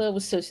 I thought it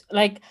was so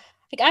like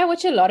I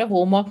watch a lot of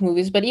Hallmark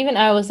movies, but even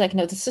I was like,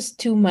 no, this is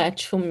too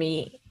much for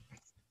me.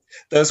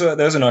 Those were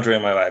not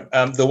really my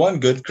vibe. The one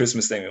good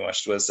Christmas thing we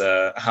watched was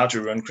How to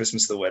Ruin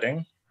Christmas: The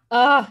Wedding.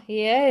 Ah,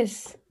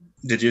 yes.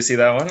 Did you see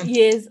that one?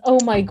 Yes. Oh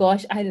my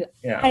gosh, I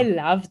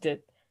loved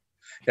it.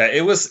 Yeah,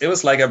 it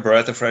was like a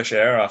breath of fresh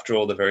air after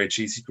all the very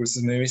cheesy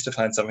Christmas movies to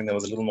find something that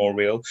was a little more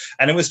real,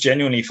 and it was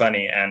genuinely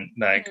funny. And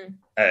like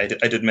I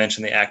did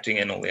mention the acting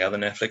in all the other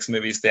Netflix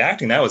movies. The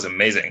acting that was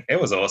amazing. It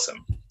was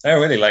awesome. I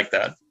really liked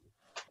that.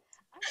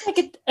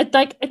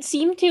 It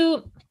seemed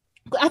to.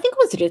 I think it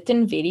was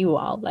written very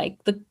well.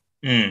 Like the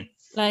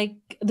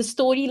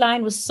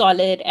storyline was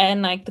solid,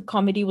 and like the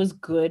comedy was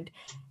good,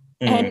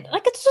 and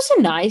like it's just so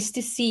nice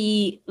to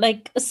see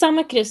like a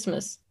summer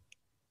Christmas.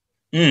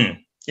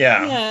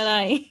 Yeah,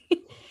 like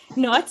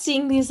not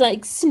seeing these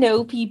like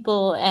snow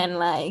people and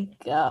like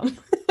I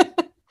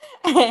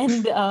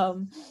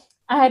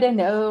don't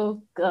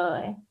know,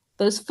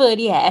 those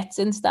furry hats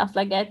and stuff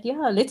like that.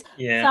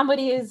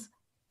 Somebody is.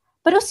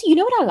 But also, you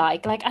know what I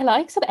like? Like I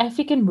like South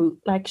African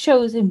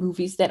shows and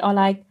movies that are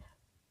like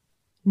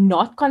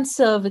not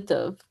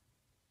conservative.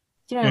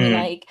 Do you know what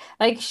I mean?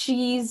 Like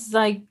she's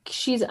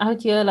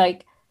out here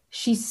like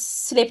she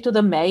slept with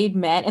a married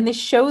man, and they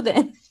show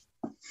them.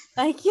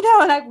 Like, you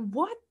know, like,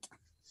 what?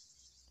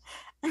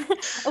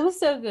 It was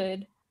so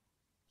good.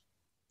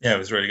 Yeah, it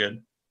was really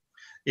good.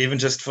 Even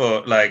just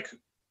for, like,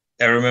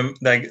 I remember,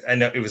 like, I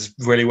know it was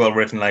really well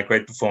written, like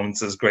great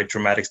performances, great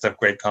dramatic stuff,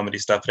 great comedy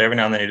stuff. But every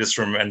now and then you just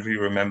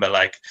remember,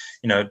 like,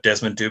 you know,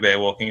 Desmond Dubé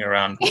walking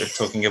around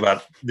talking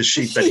about the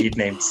sheep that he'd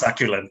named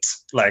Succulent.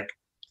 Like,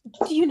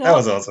 do you know? That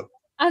was awesome.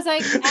 I was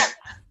like,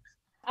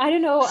 I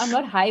don't know, I'm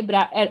not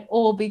highbrow at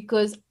all,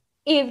 because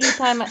every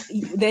time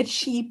that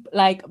sheep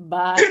like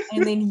barked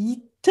and then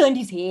he turned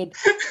his head,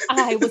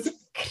 I was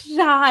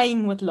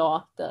crying with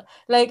laughter.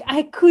 Like,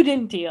 I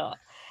couldn't hear.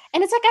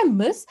 And it's like, I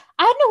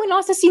don't know when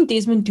last I've seen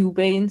Desmond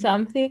Dubé in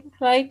something.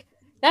 Like,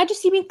 I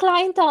just see him in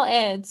clientele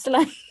ads.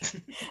 Like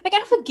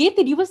I forget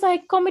that he was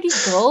like comedy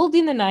gold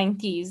in the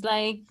 90s.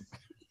 Like,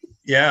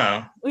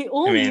 yeah, we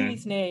all knew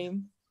his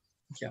name.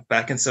 Yeah,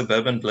 back in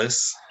Suburban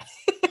Bliss.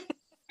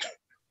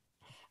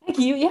 Like,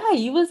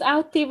 he was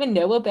out there when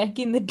Noah back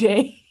in the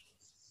day.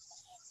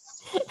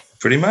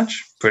 Pretty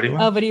much.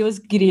 Oh, but he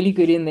was really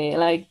good in there.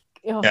 Like,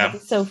 it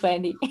was so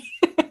funny.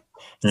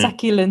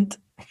 Succulent.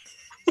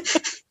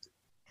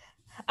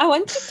 I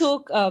want to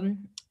talk.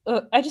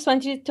 I just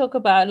wanted to talk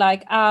about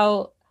like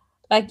how,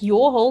 like,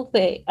 your whole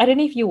thing. I don't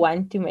know if you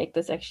want to make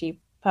this actually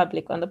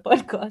public on the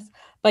podcast,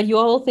 but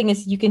your whole thing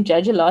is you can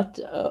judge a lot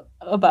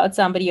about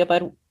somebody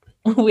about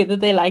whether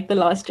they like The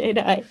Last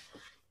Jedi.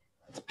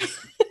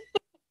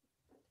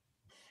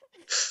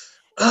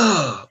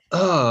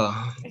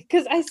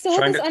 Because I saw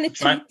this on a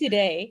tweet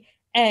today,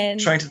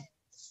 and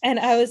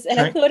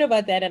I thought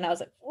about that, and I was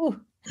like, ooh.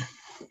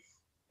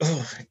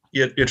 Oh,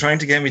 you're trying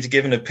to get me to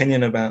give an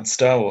opinion about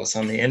Star Wars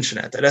on the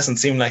internet. That doesn't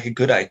seem like a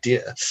good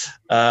idea.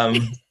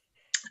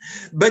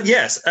 But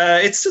yes,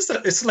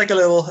 it's like a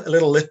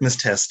little litmus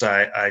test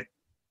I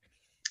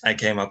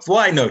came up. Well,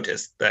 I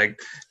noticed like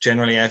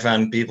generally I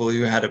found people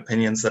who had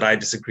opinions that I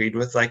disagreed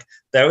with. Like,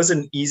 that was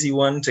an easy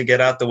one to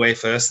get out the way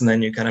first, and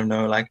then you kind of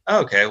know, like,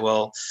 oh, okay,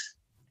 well,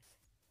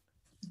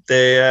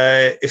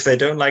 they if they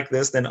don't like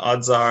this, then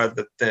odds are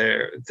that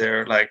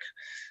they're like,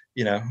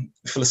 you know,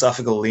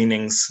 philosophical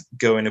leanings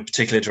go in a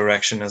particular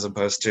direction as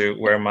opposed to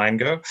where mine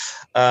go.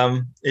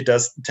 It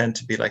does tend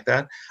to be like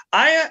that.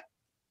 I'm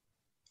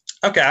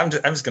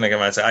just gonna get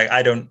myself.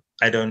 I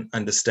don't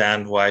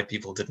understand why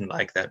people didn't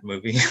like that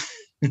movie.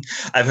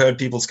 I've heard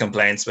people's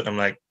complaints, but I'm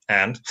like,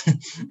 and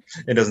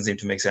it doesn't seem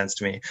to make sense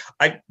to me.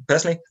 I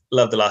personally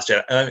love The Last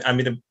Jedi.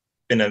 I've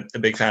been a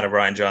big fan of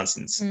Rian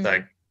Johnson's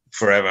like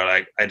forever.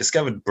 Like, I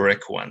discovered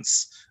Brick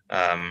once.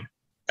 I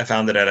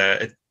found it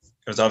at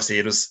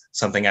it was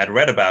something I'd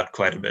read about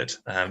quite a bit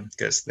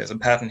because there's a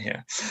pattern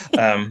here.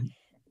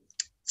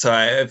 So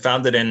I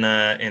found it in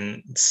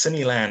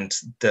Cineland,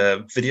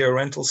 the video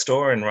rental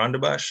store in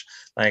Rondebosch.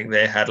 Like,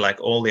 they had like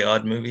all the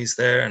odd movies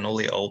there and all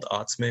the old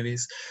arts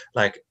movies.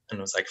 Like, and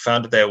it was like,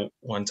 found it there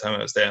one time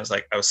I was there.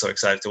 I was so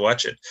excited to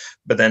watch it.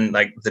 But then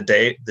like the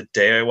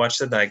day I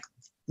watched it, like,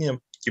 you know,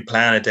 you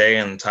plan a day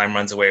and time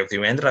runs away with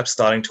you. I ended up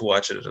starting to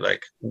watch it at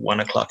like 1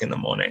 o'clock in the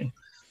morning.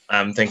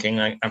 I'm thinking,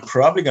 like, I'm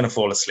probably going to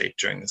fall asleep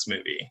during this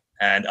movie.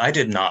 And I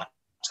did not.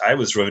 I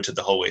was riveted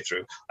the whole way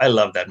through. I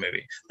love that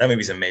movie. That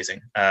movie's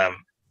amazing.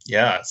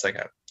 Yeah, it's like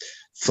a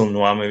film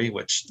noir movie,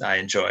 which I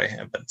enjoy,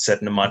 but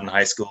set in a modern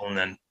high school. And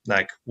then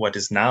like what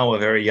is now a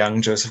very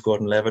young Joseph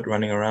Gordon-Levitt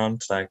running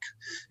around, like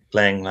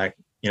playing like,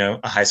 you know,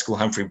 a high school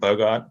Humphrey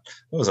Bogart.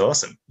 It was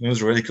awesome. It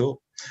was really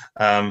cool.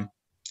 And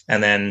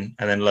then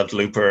loved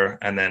Looper.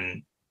 And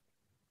then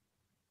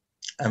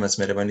I must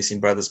admit, I've only seen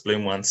Brothers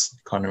Bloom once.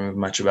 Can't remember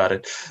much about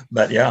it.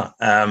 But yeah,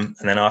 and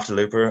then after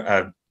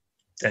Looper,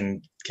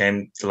 then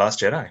came The Last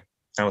Jedi.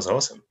 That was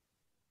awesome.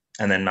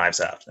 And then Knives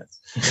Out.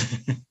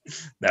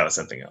 That was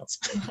something else.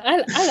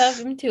 I love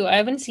him too. I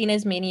haven't seen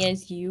as many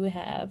as you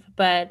have,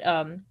 but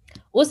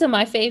also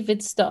my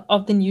favorite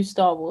of the new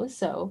Star Wars.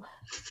 So,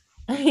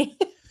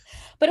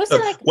 but also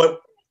like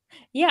what?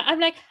 Yeah, I'm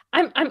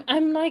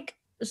like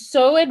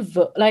so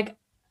like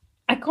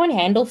I can't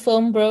handle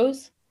film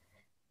bros.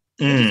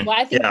 Which is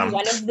why I think you're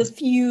one of the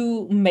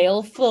few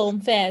male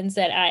film fans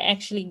that I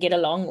actually get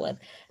along with,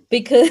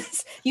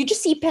 because you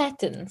just see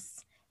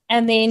patterns.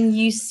 And then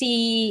you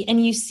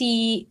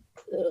see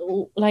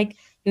like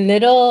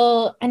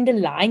little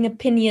underlying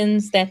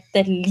opinions that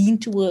lean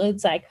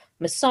towards like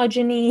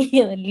misogyny,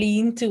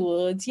 lean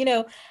towards, you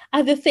know,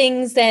 other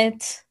things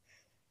that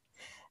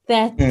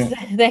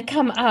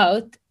come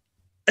out.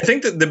 I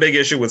think that the big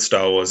issue with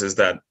Star Wars is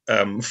that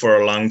for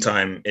a long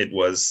time it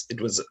was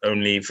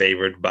only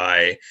favored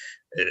by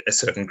a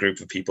certain group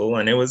of people,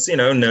 and it was, you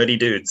know, nerdy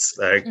dudes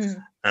like.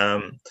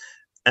 And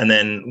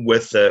then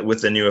with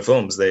the newer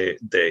films, they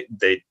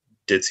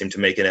did seem to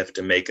make an effort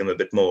to make them a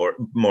bit more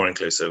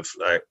inclusive,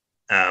 like,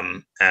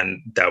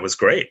 and that was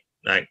great.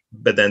 Like,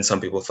 but then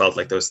some people felt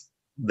like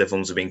the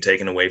films were being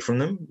taken away from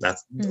them.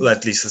 That's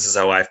at least this is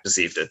how I've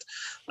perceived it.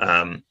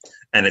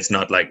 And it's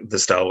not like the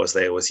Star Wars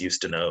they always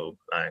used to know.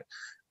 Like,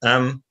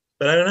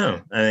 but I don't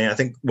know. I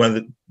think one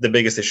of the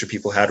biggest issue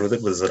people had with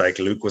it was that like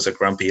Luke was a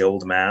grumpy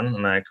old man,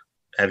 and like,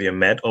 have you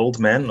met old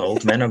men?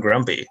 Old men are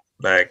grumpy.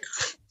 Like,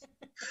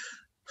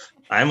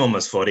 I'm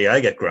almost 40. I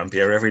get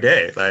grumpier every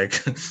day.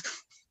 Like,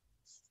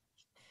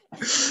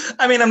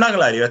 I mean, I'm not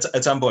gonna lie to you.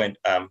 At some point,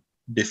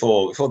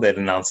 before they'd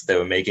announced that they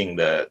were making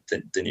the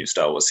new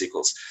Star Wars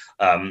sequels,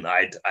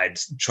 I'd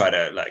try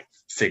to like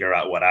figure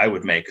out what I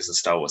would make as a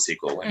Star Wars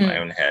sequel in my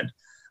own head.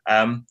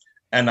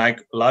 And like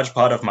a large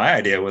part of my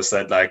idea was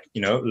that, like,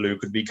 you know,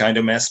 Luke would be kind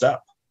of messed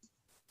up.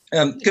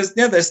 Because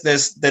there's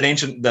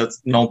that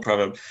old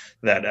proverb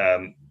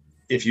that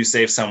if you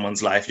save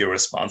someone's life, you're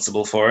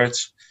responsible for it.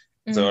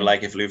 So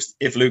like if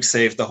Luke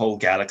saved the whole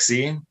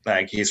galaxy,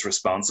 like he's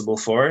responsible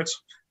for it.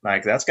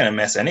 Like that's gonna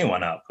mess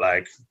anyone up.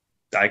 Like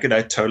I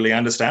totally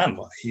understand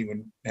why he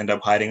would end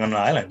up hiding on an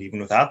island even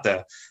without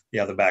the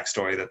other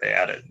backstory that they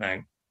added.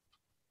 Like,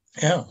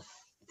 yeah.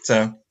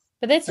 So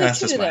but that's not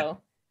true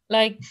though.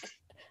 Like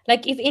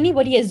if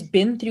anybody has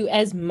been through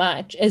as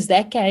much as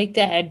that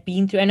character had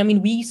been through, and I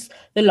mean,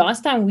 the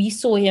last time we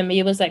saw him,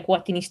 he was like,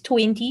 what, in his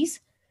 20s?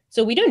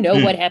 So we don't know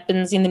what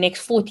happens in the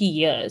next 40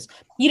 years.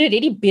 He'd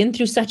already been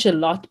through such a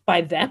lot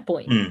by that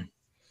point.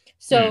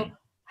 So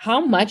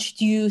how much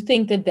do you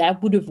think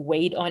that would have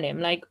weighed on him?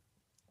 Like,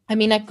 I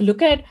mean, like,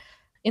 look at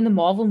in the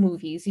Marvel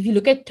movies, if you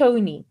look at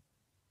Tony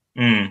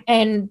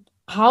and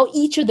how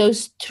each of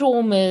those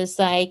traumas,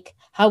 like,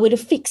 how it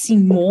affects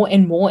him more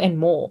and more and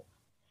more.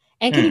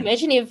 And can you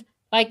imagine if,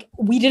 like,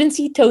 we didn't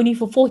see Tony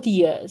for 40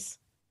 years?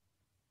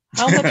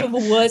 How much of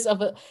a worse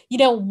of a, you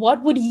know,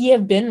 what would he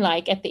have been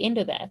like at the end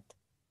of that?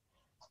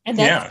 And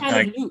that's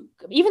kind of Luke.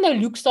 Even though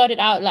Luke started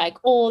out, like,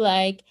 all,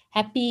 like,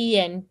 happy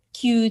and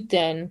cute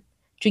and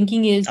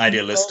drinking his...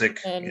 idealistic.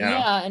 And,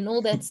 and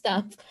all that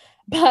stuff.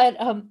 But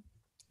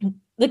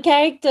the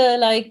character,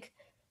 like,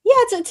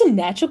 it's a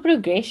natural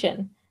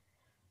progression.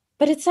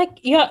 But it's like,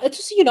 it's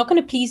just, you're not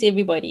going to please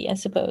everybody, I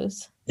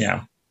suppose.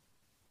 Yeah.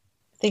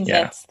 I think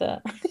that's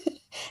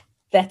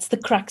the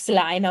crux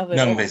line of it.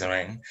 No,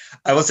 basically.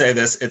 I will say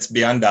this, it's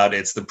beyond doubt,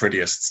 it's the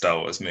prettiest Star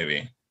Wars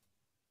movie.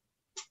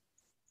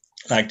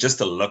 Like, just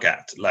to look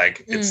at,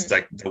 like, it's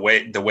like the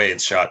way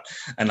it's shot.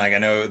 And like, I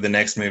know the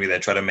next movie, they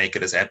try to make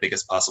it as epic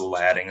as possible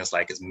by adding as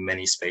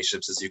many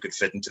spaceships as you could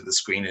fit into the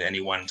screen at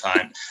any one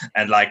time.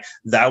 And like,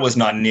 that was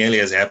not nearly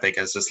as epic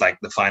as just like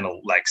the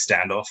final like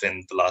standoff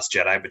in The Last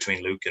Jedi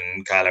between Luke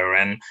and Kylo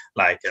Ren.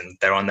 Like, and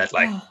they're on that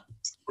like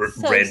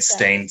red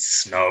stained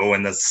snow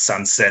and the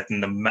sunset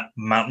and the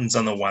mountains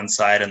on the one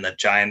side and the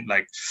giant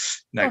like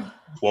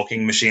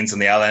walking machines on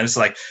the other. And it's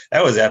like,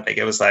 that was epic.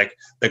 It was like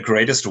the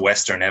greatest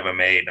Western ever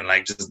made. And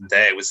like, just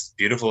there, it was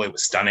beautiful. It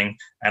was stunning.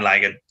 And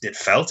like, it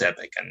felt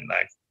epic. And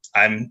like,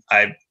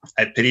 I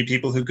pity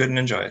people who couldn't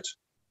enjoy it.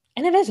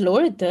 And it has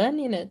Laura Dern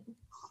in it.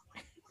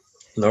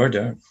 Laura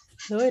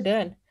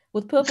Dern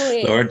with purple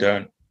hair. Laura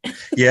Dern.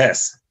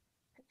 Yes.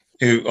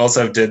 Who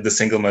also did the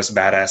single most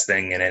badass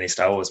thing in any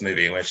Star Wars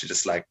movie, where she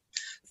just like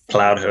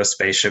plowed her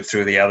spaceship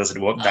through the others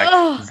and walked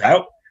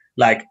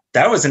like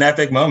that was an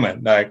epic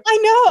moment. Like, I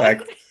know.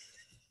 Like,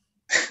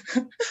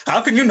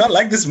 how can you not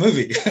like this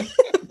movie?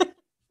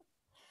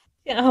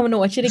 Yeah, I'm gonna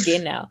watch it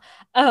again now.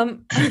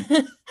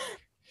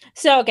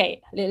 So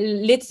okay,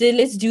 let's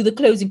do the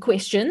closing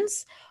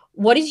questions.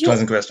 What is your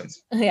closing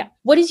questions? Yeah.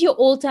 What is your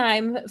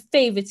all-time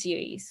favorite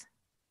series?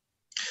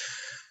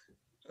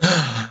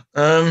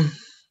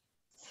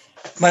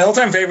 My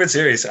all-time favorite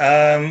series.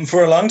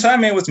 For a long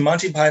time, it was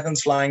Monty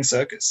Python's Flying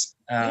Circus.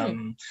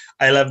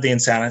 I love the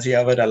insanity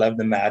of it. I love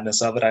the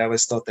madness of it. I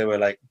always thought they were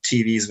like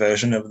TV's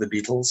version of the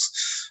Beatles,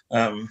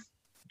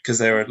 because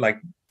they were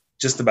like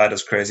just about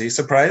as crazy.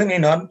 Surprisingly,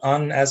 not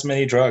on as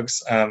many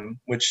drugs,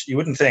 which you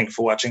wouldn't think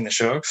for watching the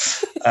show.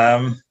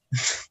 Can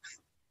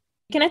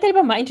I tell you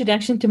about my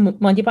introduction to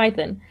Monty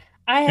Python?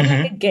 I had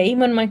like a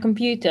game on my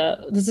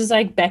computer. This is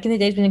like back in the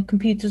days when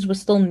computers were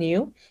still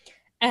new,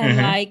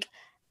 and I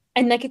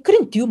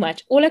couldn't do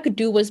much. All I could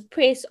do was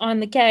press on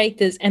the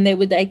characters and they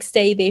would like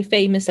say their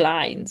famous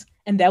lines.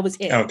 And that was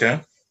it. Okay.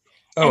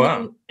 Oh,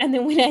 wow. And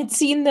then when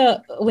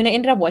I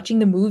ended up watching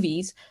the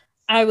movies,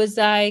 I was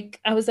like,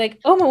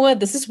 oh my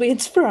word, this is where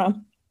it's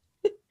from.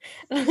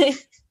 Like,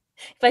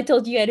 if I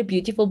told you had a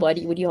beautiful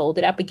body, would you hold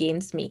it up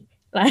against me?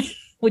 Like,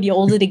 would you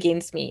hold it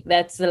against me?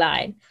 That's the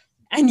line.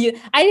 And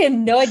I had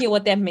no idea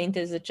what that meant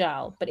as a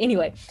child. But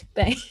anyway.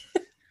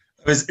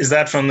 Is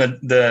that from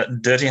the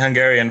Dirty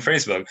Hungarian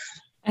phrase book?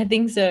 I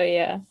think so,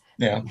 yeah.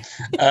 Yeah.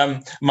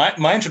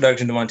 My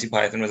introduction to Monty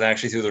Python was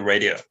actually through the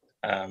radio,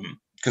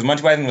 because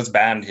Monty Python was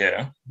banned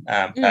here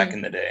back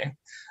in the day.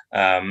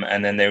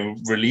 And then they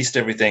released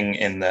everything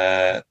in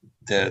the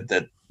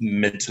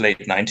mid to late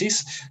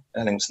 90s. I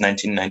think it was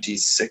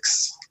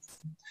 1996.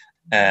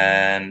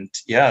 And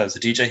yeah, there was a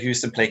DJ who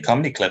used to play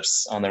comedy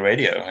clips on the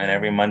radio. And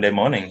every Monday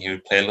morning, he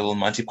would play little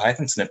Monty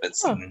Python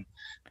snippets. Oh. And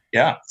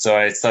yeah, so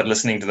I started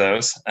listening to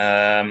those.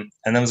 And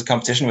there was a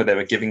competition where they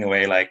were giving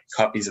away like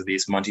copies of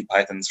these Monty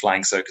Python's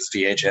Flying Circus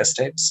VHS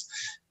tapes.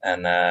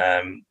 And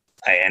I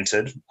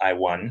entered, I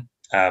won.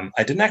 I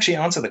didn't actually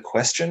answer the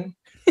question.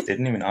 They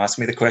didn't even ask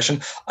me the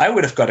question. I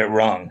would have got it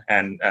wrong.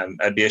 And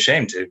I'd be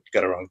ashamed to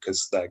get it wrong,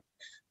 because like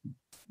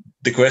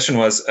the question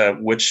was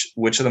which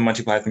of the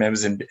Monty Python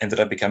members ended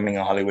up becoming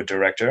a Hollywood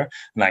director. And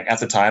like at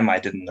the time, I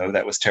didn't know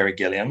that was Terry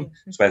Gilliam,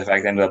 despite the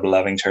fact I ended up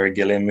loving Terry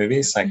Gilliam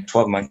movies, like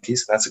 12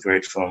 Monkeys. That's a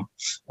great film.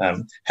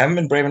 Haven't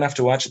been brave enough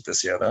to watch it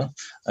this year, though.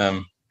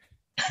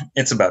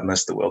 It's about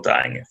most of the world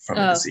dying from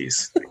a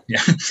disease.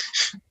 Yeah.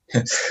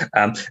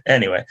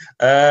 Anyway,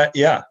 so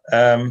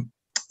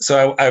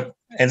I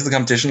entered the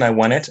competition. I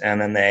won it, and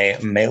then they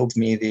mailed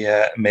me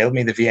the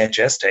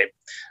VHS tape.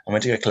 I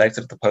went to get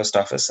collected at the post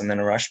office, and then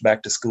I rushed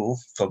back to school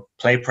for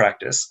play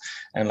practice,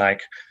 and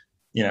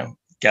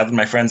gathered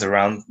my friends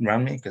around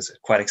me because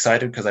quite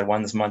excited because I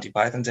won this Monty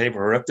Python tape.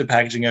 Ripped the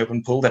packaging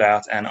open, pulled it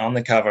out, and on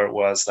the cover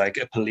was like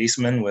a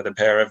policeman with a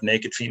pair of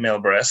naked female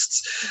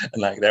breasts, and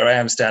like there I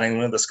am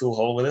standing in the school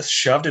hall with this,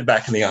 shoved it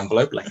back in the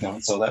envelope, like no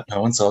one saw that,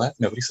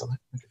 nobody saw that.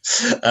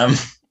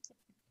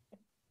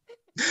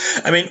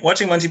 I mean,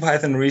 watching Monty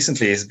Python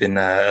recently has been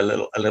a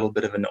little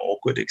bit of an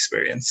awkward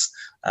experience.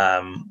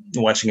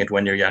 Watching it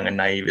when you're young and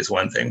naive is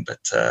one thing, but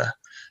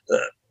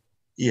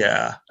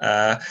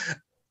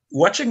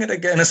watching it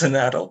again as an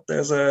adult,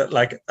 there's a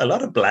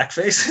lot of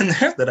blackface in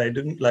there that I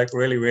didn't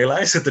really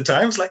realize at the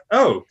time. It's like,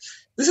 oh,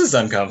 this is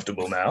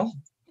uncomfortable now.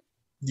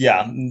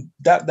 Yeah,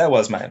 that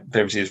was my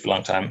favorite series for a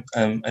long time.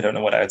 I don't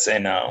know what I would say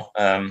now.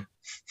 I'll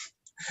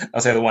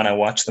say the one I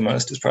watched the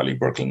most is probably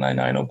Brooklyn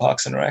Nine-Nine or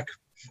Parks and Rec.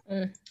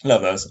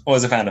 Love those.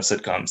 Always a fan of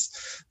sitcoms.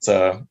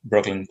 So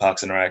Brooklyn,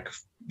 Parks and Rec,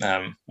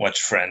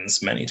 watched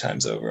Friends many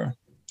times over.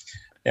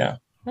 Yeah.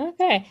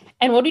 Okay.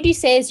 And what did you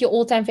say is your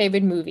all-time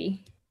favorite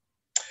movie?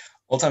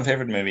 All-time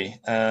favorite movie.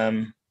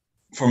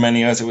 For many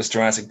years it was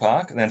Jurassic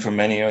Park. And then for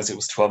many years it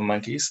was 12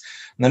 Monkeys.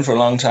 And then for a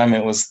long time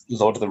it was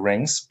Lord of the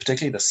Rings,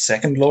 particularly the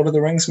second Lord of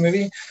the Rings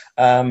movie.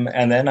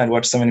 And then I'd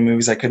watched so many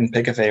movies I couldn't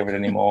pick a favorite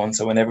anymore. And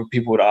so whenever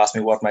people would ask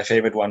me what my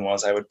favorite one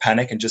was, I would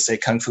panic and just say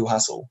Kung Fu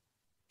Hustle.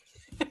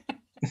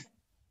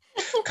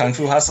 Kung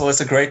Fu Hustle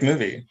is a great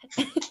movie.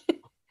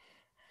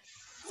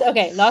 So,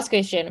 okay, last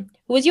question.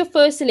 Who was your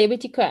first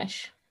celebrity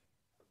crush?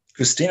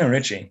 Christina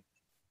Ricci.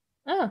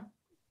 Oh.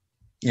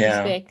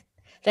 Yeah. Respect.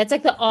 That's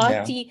like the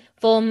arty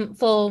film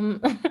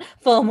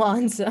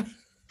answer.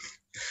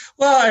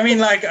 Well, I mean,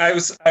 like I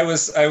was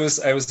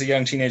a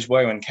young teenage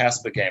boy when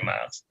Casper came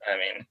out. I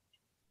mean,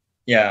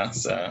 yeah,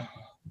 so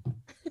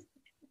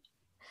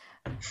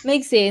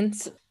makes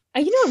sense.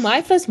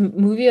 My first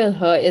movie with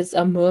her is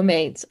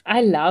Mermaids.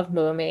 I love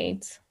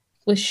Mermaids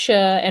with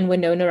Cher and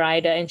Winona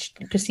Ryder, and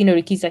Christina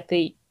Ricci's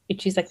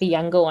she's like the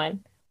younger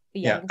one.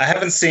 Yeah, I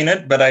haven't seen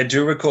it, but I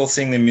do recall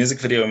seeing the music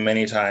video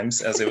many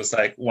times, as it was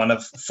like one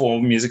of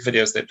 4 music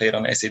videos they played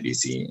on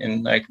SABC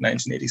in like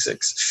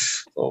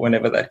 1986 or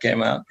whenever that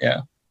came out. Yeah,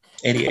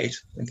 88, I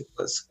think it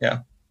was. Yeah.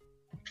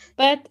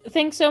 But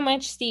thanks so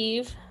much,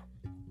 Steve.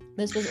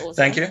 This was awesome.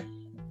 Thank you.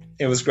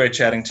 It was great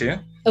chatting to you.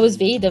 It was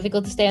very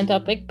difficult to stay on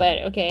topic, but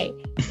okay.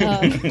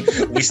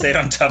 We stayed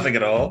on topic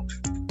at all?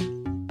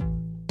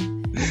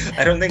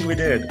 I don't think we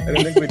did. I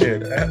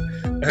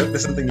hope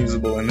there's something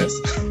usable in this.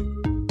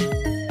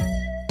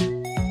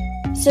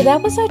 So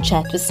that was our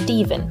chat with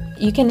Stephen.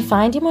 You can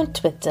find him on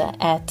Twitter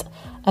at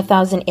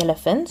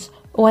 1000elephants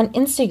or on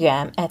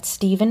Instagram at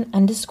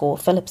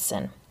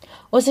Stephen_Phillipson.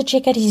 Also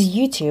check out his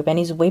YouTube and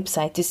his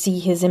website to see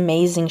his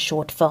amazing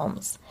short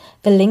films.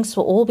 The links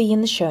will all be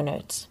in the show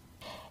notes.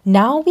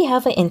 Now we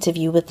have an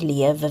interview with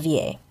Lea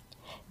Vivier.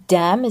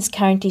 Damn is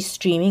currently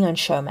streaming on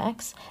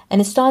Showmax, and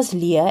it stars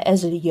Lea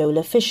as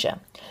Yola Fischer,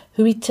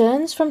 who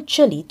returns from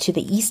Chile to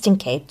the Eastern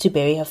Cape to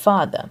bury her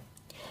father.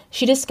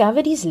 She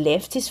discovered he's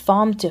left his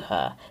farm to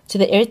her, to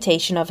the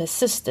irritation of her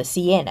sister,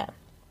 Sienna.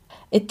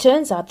 It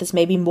turns out this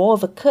may be more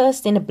of a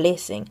curse than a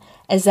blessing,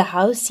 as the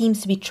house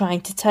seems to be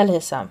trying to tell her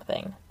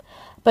something.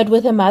 But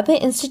with her mother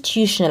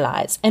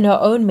institutionalized and her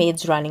own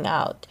meds running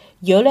out,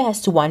 Yola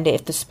has to wonder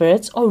if the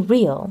spirits are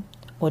real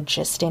or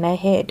just in her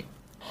head.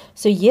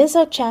 So here's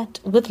our chat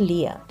with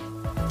Lea.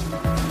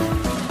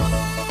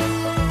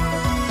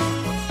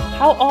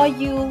 How are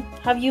you?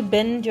 How have you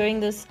been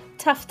during this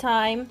tough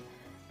time?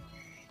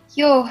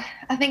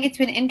 I think it's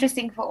been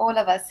interesting for all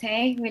of us,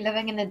 hey? We're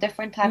living in a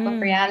different type of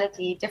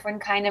reality,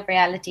 different kind of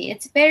reality.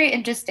 It's very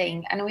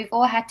interesting, and we've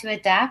all had to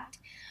adapt.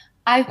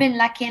 I've been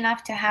lucky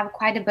enough to have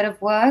quite a bit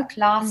of work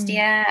last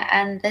year,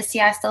 and this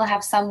year I still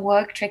have some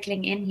work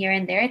trickling in here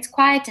and there. It's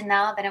quieter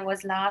now than it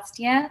was last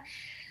year.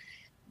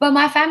 But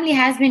my family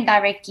has been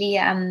directly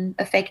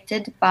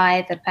affected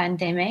by the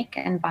pandemic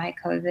and by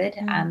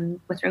COVID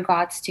with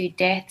regards to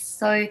deaths.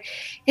 So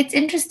it's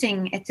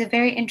interesting. It's a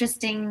very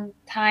interesting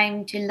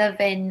time to live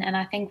in. And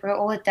I think we're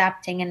all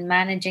adapting and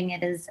managing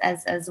it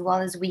as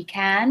well as we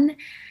can.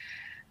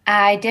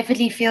 I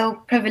definitely feel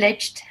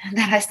privileged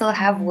that I still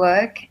have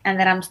work and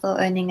that I'm still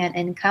earning an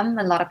income.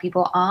 A lot of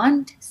people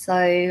aren't.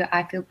 So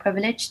I feel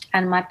privileged.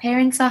 And my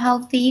parents are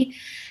healthy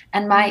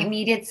and my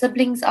immediate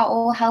siblings are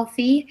all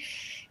healthy.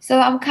 So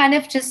I'm kind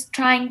of just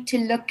trying to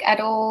look at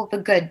all the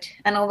good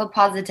and all the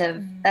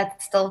positive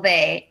that's still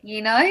there,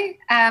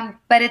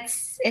 but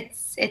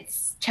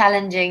it's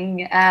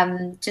challenging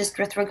just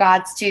with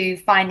regards to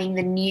finding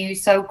the new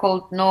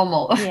so-called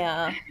normal.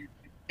 Yeah.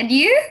 And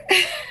you?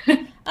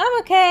 I'm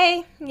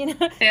okay,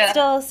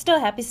 still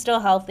happy,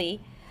 still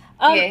healthy.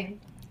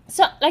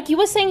 So like you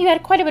were saying, you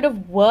had quite a bit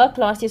of work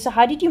last year. So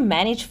how did you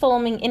manage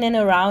filming in and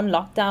around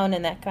lockdown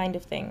and that kind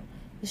of thing?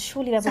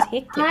 Surely that was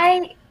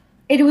hectic.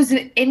 It was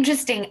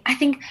interesting. I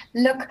think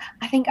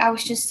I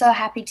was just so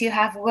happy to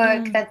have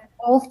work that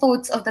all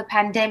thoughts of the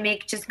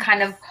pandemic just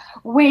kind of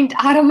went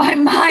out of my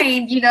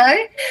mind,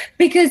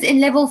 because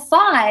in level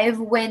 5,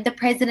 when the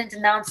president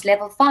announced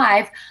level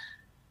 5,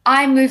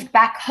 I moved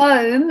back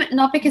home,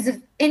 not because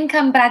of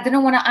income, but I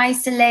didn't want to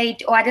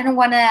isolate, or I didn't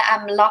want to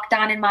lock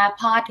down in my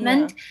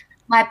apartment. Yeah.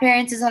 My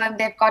parents is home.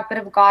 They've got a bit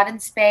of garden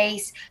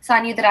space. So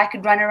I knew that I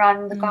could run around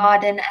in the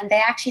garden, and they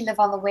actually live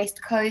on the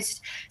West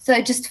Coast. So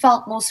it just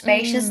felt more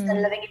spacious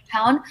than living in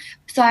town.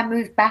 So I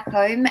moved back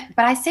home.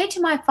 But I said to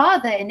my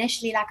father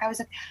initially, I was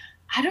like,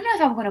 I don't know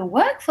if I'm going to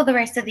work for the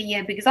rest of the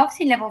year, because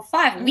obviously level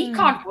 5, we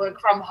can't work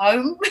from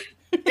home.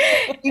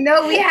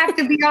 We have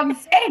to be on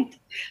set.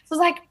 So I was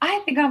like, I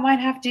think I might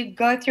have to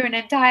go through an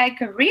entire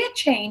career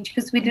change,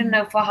 because we didn't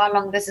know for how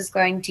long this is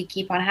going to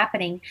keep on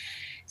happening.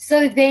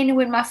 So then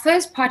when my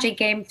first project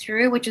came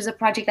through, which was a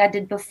project I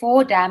did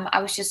before DAM, I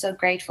was just so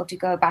grateful to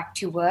go back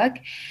to work.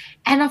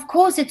 And of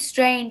course, it's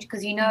strange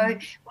because,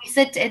 we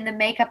sit in the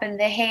makeup and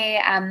the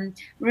hair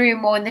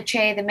room, or in the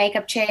chair, the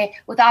makeup chair,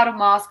 without a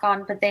mask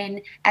on. But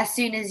then as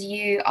soon as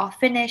you are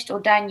finished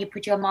or done, you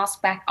put your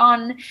mask back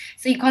on.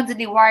 So you're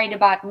constantly worried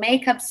about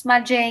makeup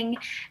smudging.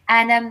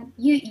 And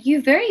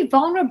you're very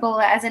vulnerable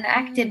as an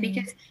actor,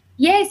 because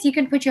yes, you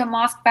can put your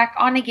mask back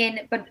on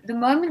again, but the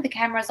moment the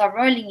cameras are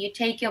rolling, you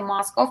take your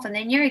mask off, and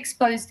then you're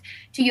exposed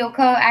to your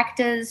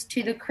co-actors,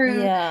 to the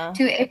crew,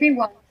 to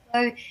everyone.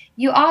 So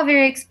you are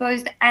very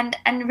exposed, and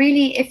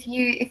really, if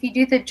you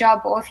do the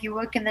job, or if you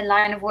work in the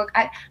line of work,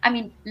 I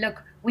mean,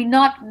 look, we're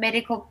not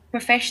medical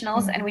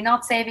professionals, and we're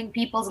not saving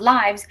people's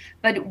lives,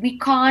 but we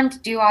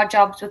can't do our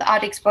jobs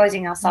without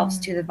exposing ourselves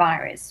to the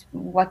virus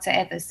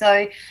whatsoever.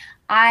 So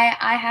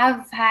I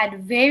have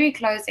had very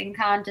close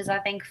encounters, I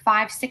think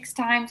 5-6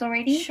 times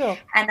already. Sure.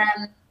 And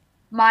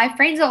my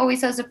friends are always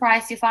so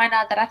surprised to find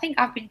out that I think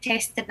I've been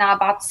tested now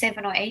about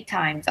 7 or 8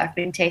 times. I've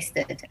been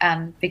tested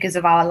because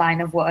of our line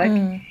of work.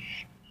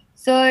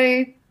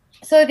 So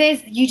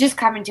you just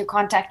come into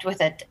contact with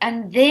it.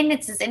 And then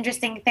it's this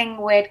interesting thing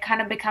where it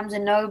kind of becomes a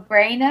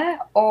no-brainer,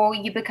 or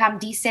you become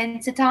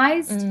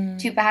desensitized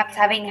to perhaps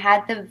having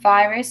had the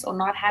virus or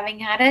not having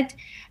had it.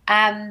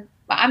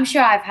 I'm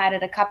sure I've had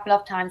it a couple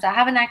of times. I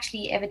haven't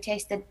actually ever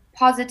tested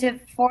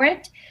positive for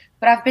it,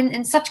 but I've been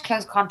in such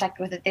close contact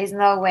with it. There's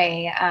no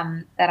way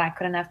that I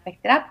couldn't have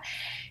picked it up.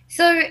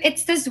 So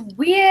it's this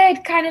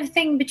weird kind of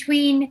thing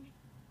between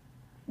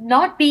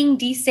not being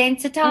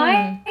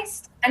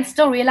desensitized and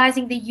still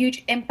realizing the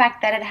huge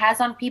impact that it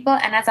has on people.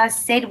 And as I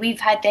said,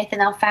 we've had death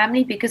in our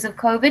family because of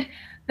COVID,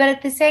 but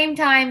at the same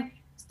time,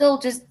 still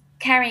just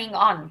carrying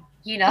on,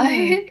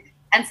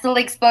 and still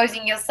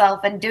exposing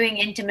yourself and doing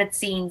intimate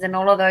scenes and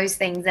all of those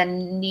things,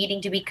 and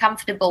needing to be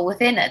comfortable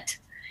within it.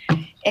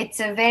 It's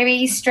a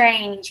very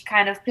strange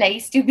kind of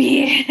place to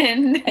be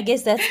in. I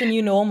guess that's the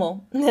new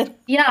normal.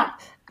 Yeah,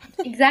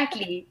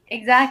 exactly.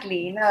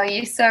 No,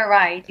 you're so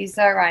right.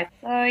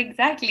 So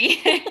exactly.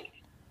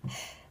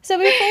 So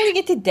before we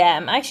get to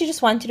DAM, I actually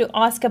just wanted to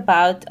ask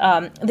about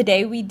The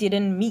Day We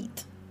Didn't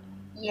Meet.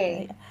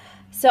 Yeah.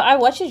 So I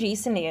watched it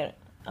recently,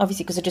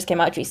 obviously because it just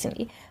came out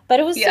recently, but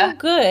it was so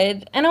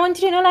good. And I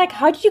wanted to know,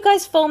 how did you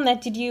guys film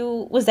that?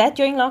 Was that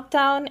during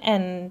lockdown?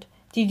 And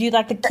did you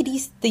do the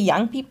kiddies, the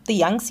young people, the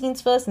young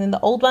scenes first, and then the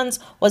old ones?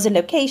 Was it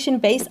location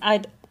based?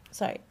 A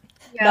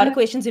lot of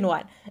questions in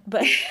one,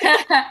 but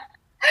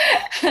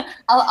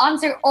I'll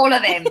answer all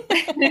of them.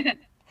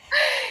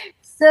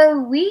 So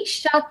we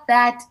shot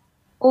that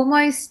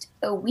almost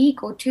a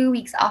week or 2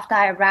 weeks after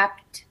I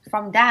wrapped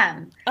from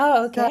DAM.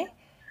 Oh, okay.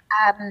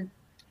 So,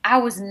 I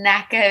was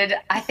knackered.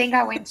 I think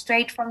I went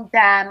straight from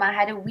DAM. I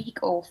had a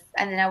week off,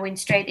 and then I went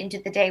straight into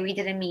The Day We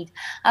Didn't Meet.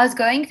 I was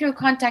going through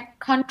contract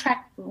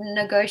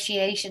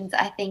negotiations.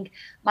 I think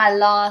my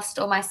last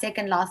or my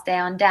second last day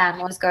on DAM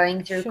was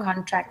going through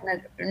contract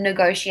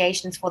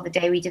negotiations for The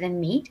Day We Didn't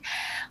Meet.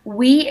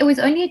 It was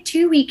only a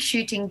 2-week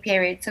shooting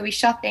period, so we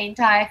shot the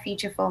entire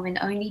feature film in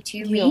only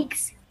 2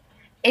 weeks.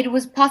 It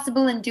was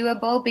possible and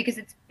doable because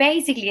it's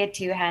basically a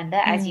two-hander,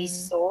 as you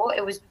saw.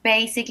 It was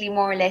basically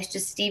more or less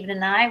just Stephen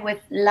and I, with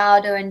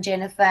Laudo and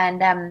Jennifer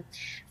and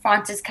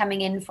Francis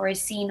coming in for a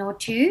scene or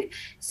two.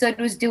 So it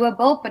was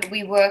doable, but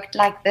we worked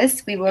like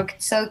this. We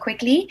worked so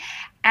quickly,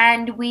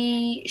 and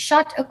we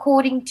shot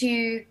according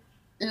to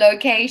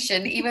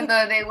location, even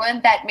though there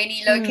weren't that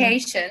many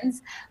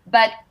locations,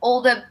 but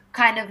all the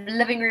kind of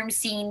living room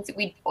scenes,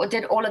 we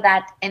did all of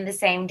that in the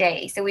same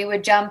day. So we were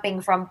jumping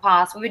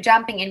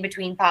in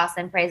between past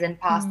and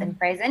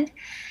present,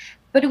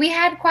 but we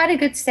had quite a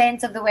good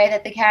sense of the way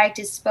that the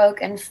characters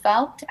spoke and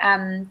felt,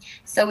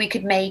 so we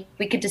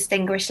could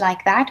distinguish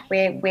like that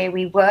where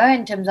we were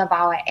in terms of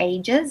our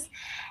ages.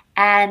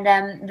 And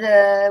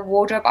the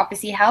wardrobe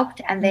obviously helped,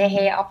 and their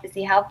hair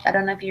obviously helped. I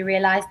don't know if you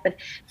realized, but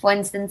for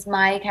instance,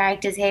 my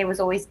character's hair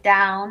was always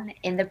down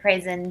in the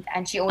present,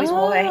 and she always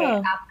wore her hair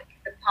up in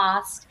the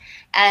past.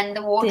 And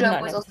the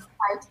wardrobe was also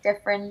quite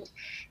different.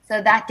 So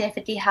that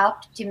definitely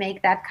helped to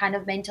make that kind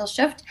of mental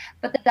shift.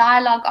 But the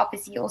dialogue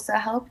obviously also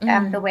helped.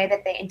 The way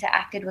that they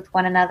interacted with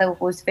one another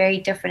was very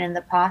different in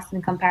the past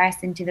in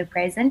comparison to the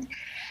present.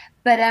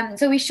 But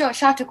so we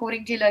shot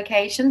according to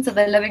location. So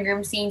the living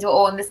room scenes were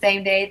all on the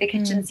same day, the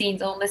kitchen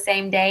scenes all on the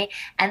same day,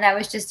 and that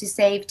was just to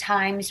save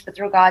times with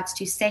regards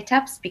to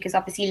setups, because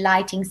obviously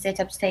lighting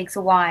setups takes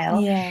a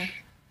while. Yeah.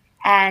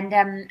 And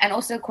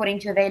also according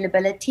to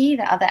availability,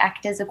 the other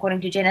actors,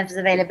 according to Jennifer's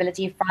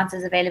availability,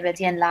 France's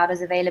availability, and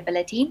Laura's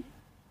availability.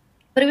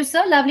 But it was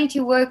so lovely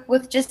to work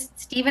with just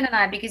Stephen and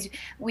I, because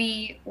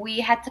we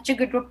had such a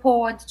good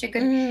rapport and such a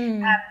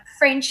good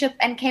friendship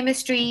and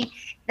chemistry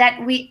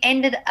that we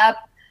ended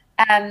up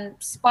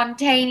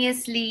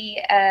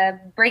spontaneously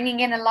bringing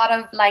in a lot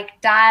of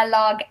like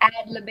dialogue,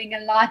 ad-libbing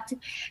a lot.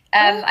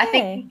 I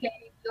think we gave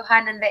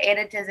Johan and the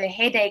editors a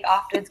headache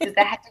afterwards because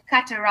they had to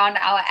cut around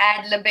our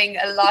ad-libbing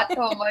a lot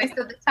or most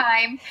of the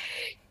time.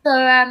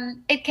 So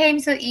it came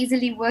so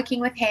easily working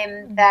with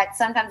him that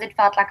sometimes it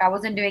felt like I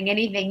wasn't doing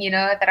anything,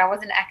 that I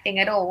wasn't acting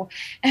at all.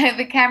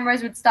 The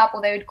cameras would stop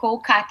or they would call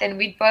cut, and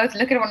we'd both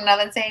look at one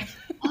another and say,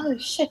 oh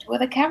shit, well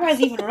the camera's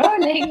even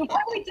rolling. What do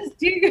we just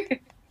do?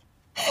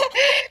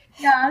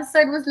 Yeah, so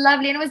it was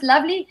lovely. And it was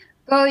lovely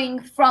going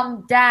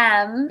from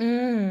Damn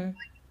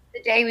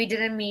the day we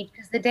didn't meet,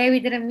 because the day we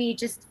didn't meet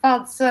just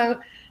felt so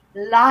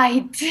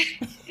light,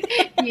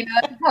 in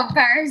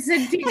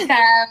comparison to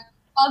Damn.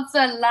 Felt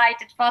so light.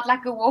 It felt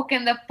like a walk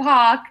in the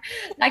park.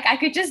 Like I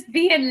could just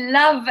be in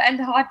love and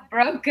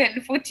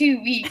heartbroken for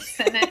 2 weeks,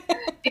 and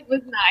it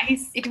was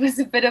nice. It was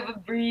a bit of a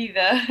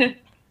breather.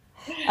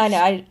 I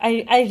know.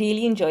 I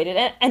really enjoyed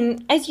it,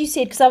 and as you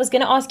said, because I was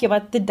going to ask you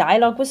about the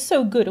dialogue, was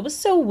so good. It was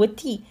so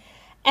witty,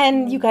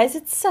 and you guys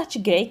had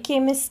such great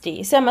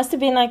chemistry. So it must have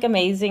been like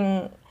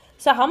amazing.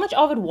 So how much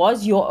of it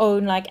was your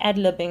own like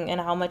ad-libbing,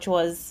 and how much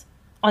was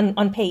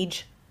on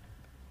page?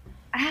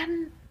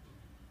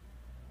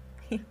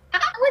 I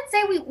would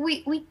say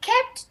we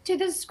kept to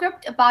the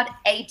script about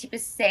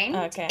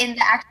 80% in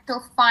the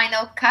actual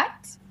final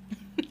cut.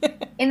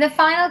 In the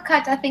final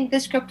cut, I think the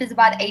script is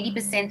about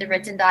 80% the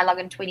written dialogue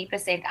and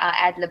 20% our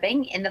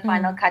ad-libbing in the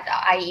final cut,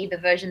 i.e. the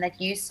version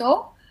that you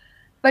saw.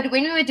 But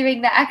when we were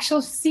doing the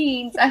actual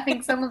scenes, I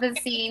think some of the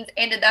scenes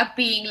ended up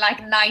being like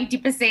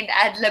 90%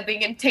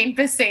 ad-libbing and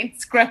 10%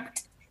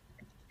 script.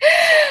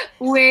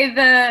 Where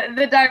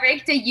the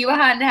director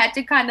Johan had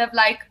to kind of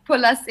like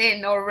pull us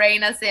in or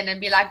rein us in and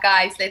be like,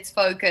 guys, let's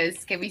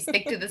focus. Can we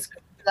stick to the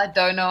script? I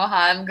don't know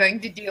how I'm going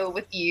to deal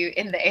with you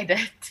in the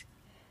edit.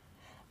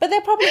 But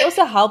that probably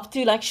also helped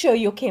to like show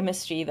your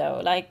chemistry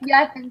though, like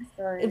yeah, I think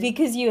so.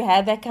 Because you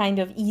had that kind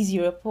of easy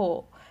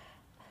rapport.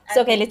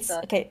 So let's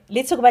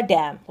talk about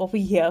Damn, what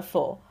we're here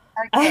for.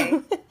 Okay.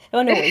 I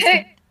don't know waste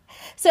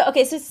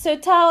it. So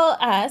tell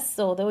us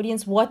or the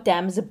audience what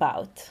Damn is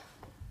about.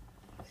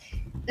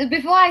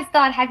 Before I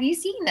start, have you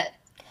seen it?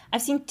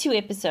 I've seen 2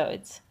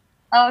 episodes.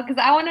 Oh, because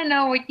I want to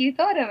know what you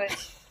thought of it.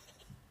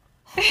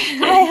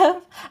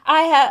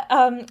 I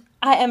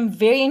am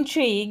very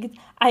intrigued.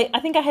 I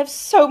think I have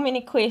so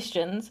many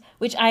questions,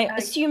 which I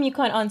assume you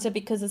can't answer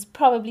because it's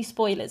probably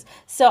spoilers.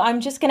 So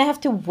I'm just going to have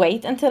to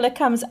wait until it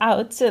comes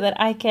out so that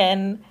I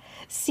can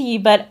see.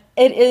 But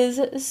it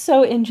is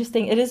so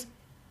interesting.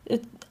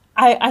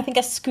 I think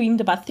I screamed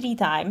about 3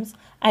 times.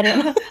 I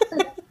don't know.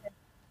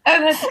 Oh,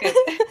 that's good.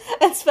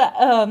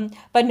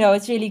 But no,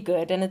 it's really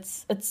good, and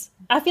it's.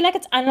 I feel like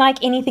it's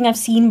unlike anything I've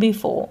seen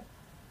before.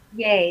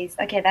 Yes.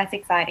 Okay, that's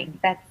exciting.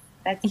 That's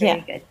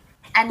very good.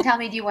 And tell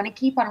me, do you want to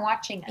keep on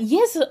watching it?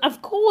 Yes,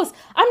 of course.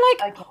 I'm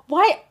like,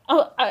 why?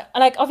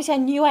 Like, obviously, I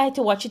knew I had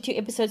to watch it 2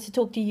 episodes to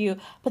talk to you,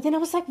 but then I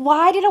was like,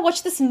 why did I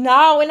watch this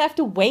now and I have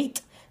to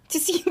wait to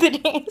see the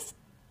rest?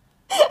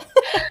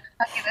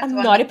 I'm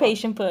not a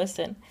patient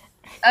person.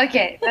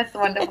 Okay, that's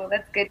wonderful.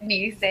 That's good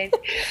news then.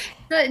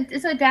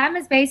 So Damn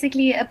is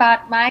basically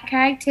about my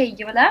character,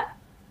 Yola.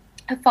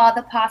 Her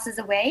father passes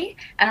away,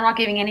 and I'm not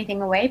giving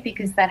anything away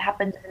because that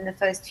happens in the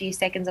first few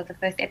seconds of the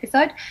first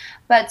episode.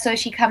 But so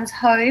she comes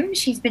home.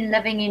 She's been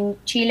living in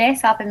Chile,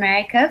 South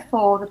America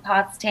for the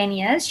past 10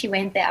 years. She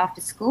went there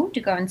after school to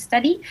go and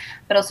study,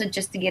 but also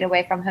just to get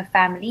away from her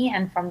family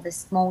and from the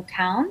small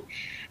town,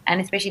 and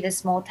especially the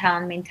small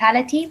town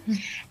mentality.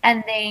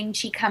 And then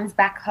she comes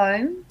back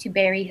home to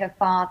bury her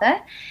father,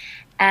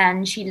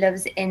 and she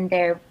lives in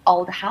their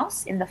old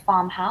house, in the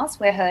farmhouse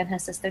where her and her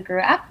sister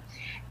grew up.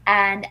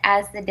 And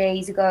as the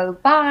days go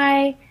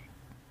by,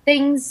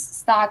 things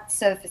start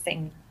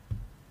surfacing,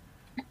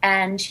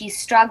 and she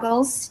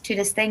struggles to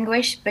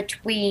distinguish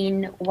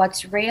between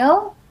what's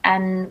real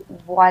and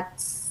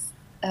what's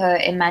her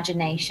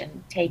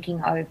imagination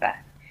taking over.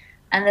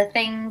 And the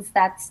things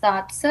that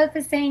start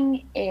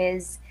surfacing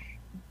is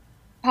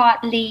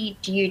partly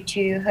due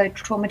to her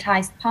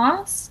traumatized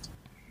past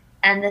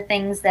and the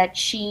things that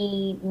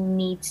she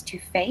needs to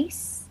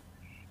face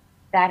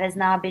that has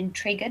now been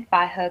triggered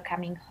by her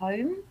coming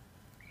home.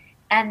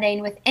 And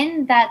then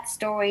within that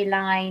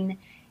storyline,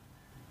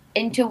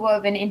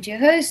 interwoven into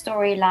her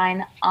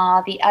storyline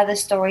are the other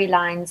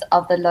storylines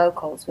of the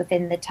locals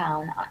within the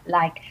town,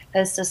 like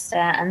her sister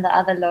and the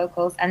other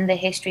locals, and the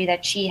history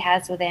that she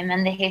has with them,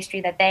 and the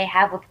history that they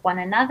have with one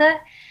another,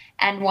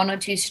 and 1 or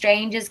 2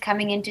 strangers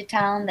coming into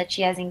town that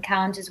she has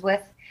encounters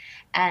with.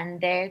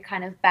 and their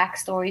kind of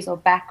backstories or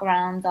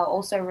backgrounds are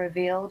also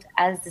revealed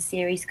as the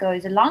series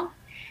goes along.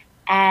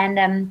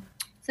 And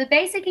so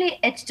basically,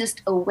 it's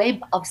just a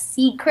web of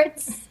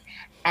secrets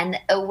and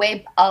a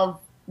web of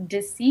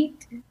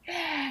deceit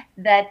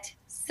that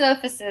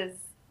surfaces,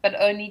 but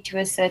only to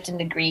a certain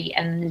degree,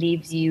 and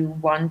leaves you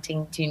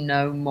wanting to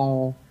know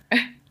more.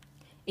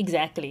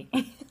 Exactly.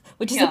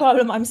 Which is the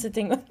problem I'm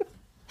sitting with.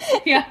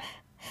 Yeah.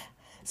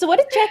 So what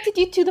attracted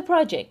you to the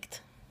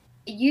project?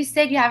 You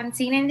said you haven't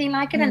seen anything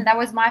like it, and that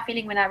was my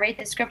feeling when I read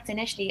the script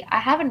initially. I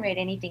haven't read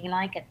anything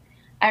like it.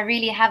 I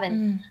really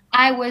haven't.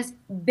 I was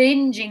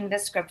binging the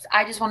scripts.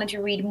 I just wanted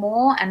to read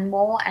more and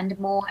more and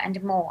more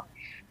and more.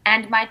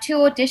 And my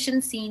 2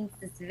 audition scenes,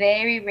 this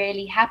very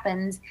rarely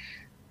happens,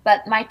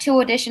 but my 2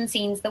 audition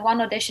scenes, the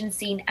 1 audition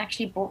scene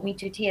actually brought me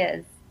to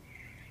tears.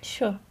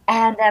 Sure.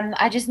 And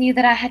I just knew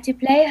that I had to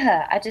play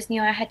her. I just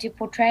knew I had to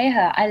portray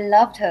her. I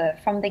loved her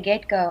from the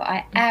get-go.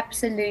 I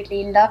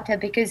absolutely loved her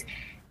because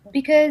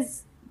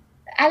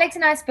Alex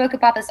and I spoke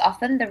about this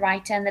often, the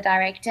writer and the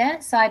director,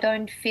 so I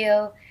don't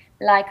feel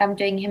like I'm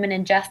doing him an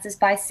injustice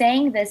by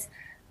saying this,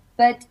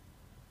 but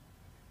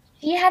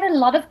he had a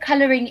lot of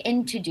coloring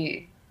in to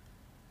do.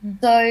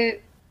 So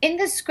in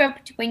the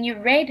script, when you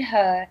read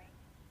her,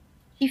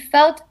 he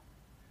felt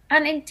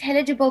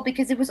unintelligible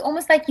because it was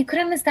almost like you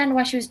couldn't understand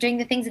why she was doing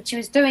the things that she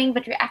was doing,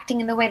 but reacting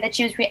in the way that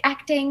she was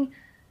reacting.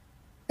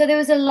 So there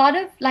was a lot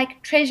of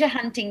like treasure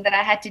hunting that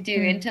I had to do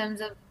in terms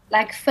of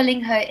like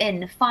filling her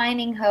in,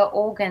 finding her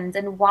organs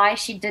and why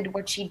she did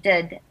what she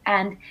did,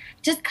 and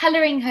just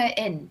coloring her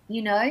in,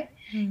 you know.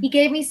 He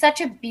gave me such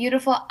a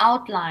beautiful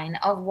outline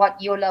of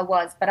what Yola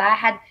was, but I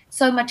had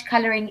so much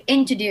coloring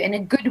in to do in a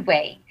good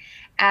way,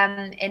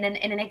 in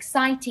an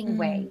exciting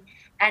way.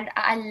 And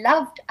I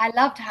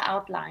loved her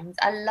outlines.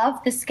 I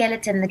loved the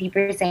skeleton that he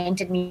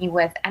presented me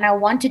with, and I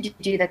wanted to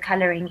do the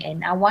coloring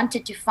in. I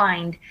wanted to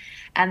find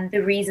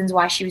the reasons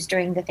why she was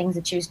doing the things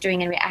that she was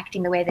doing and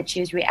reacting the way that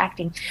she was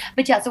reacting.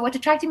 But yeah, so what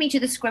attracted me to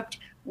the script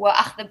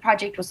the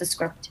project was the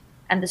script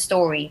and the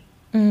story.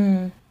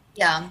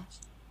 Yeah.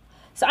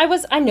 So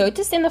I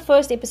noticed in the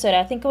first episode,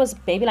 I think it was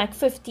maybe like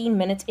 15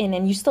 minutes in,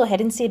 and you still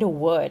hadn't said a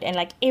word, and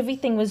like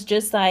everything was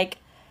just like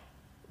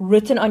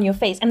written on your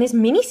face. And there's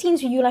many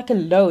scenes where you're like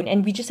alone,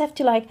 and we just have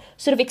to like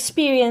sort of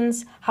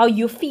experience how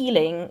you're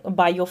feeling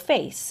by your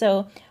face.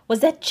 So was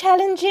that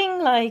challenging?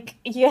 Like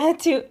you had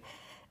to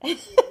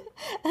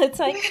it's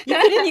like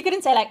you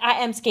couldn't say like I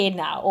am scared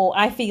now, or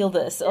I feel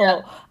this,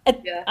 or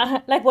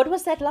like what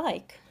was that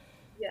like?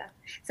 Yeah.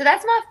 So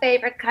that's my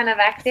favorite kind of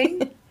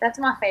acting. That's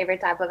my favorite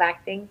type of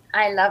acting.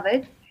 I love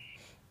it.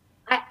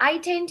 I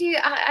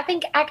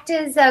think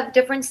actors have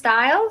different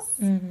styles,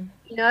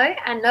 you know,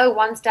 and no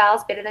one style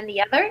is better than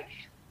the other.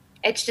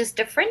 It's just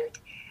different.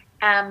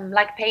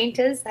 Like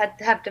painters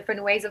have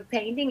different ways of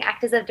painting.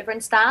 Actors have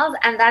different styles,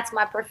 and that's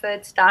my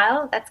preferred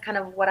style. That's kind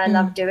of what I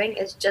love doing,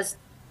 is just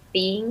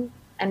being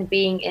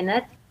in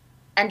it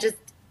and just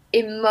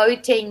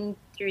emoting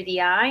through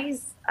the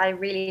eyes. I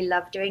really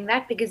love doing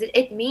that because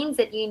it means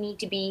that you need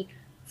to be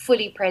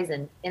fully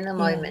present in the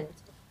moment.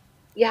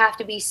 You have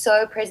to be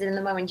so present in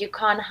the moment. You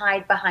can't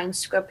hide behind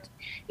script.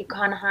 You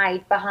can't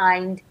hide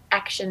behind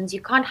actions.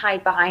 You can't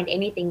hide behind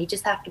anything. You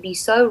just have to be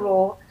so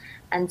raw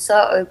and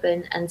so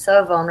open and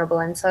so vulnerable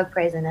and so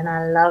present. And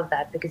I love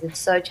that because it's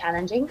so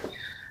challenging.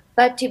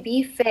 But to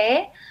be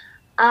fair,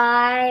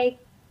 I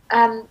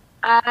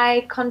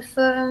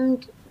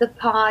confirmed the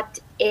part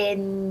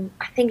in,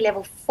 I think,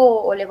 level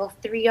 4 or level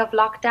 3 of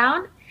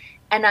lockdown.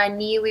 And I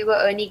knew we were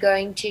only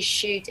going to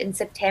shoot in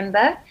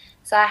September.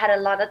 So I had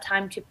a lot of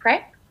time to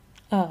prep.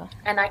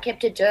 And I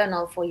kept a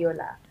journal for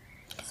Yola.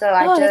 So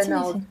I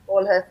journaled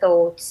all her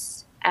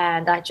thoughts,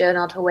 and I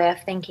journaled her way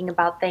of thinking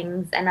about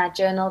things, and I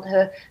journaled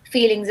her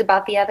feelings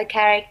about the other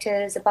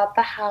characters, about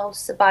the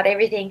house, about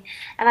everything.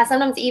 And I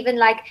sometimes even,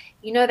 like,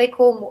 you know, they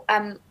call,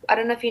 I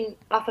don't know if you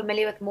are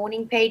familiar with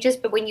morning pages,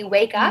 but when you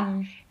wake up,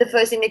 the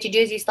first thing that you do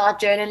is you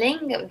start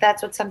journaling.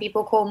 That's what some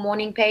people call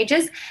morning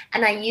pages.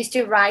 And I used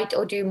to write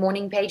or do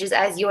morning pages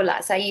as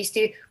Yola. So I used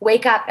to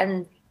wake up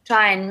and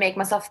try and make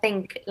myself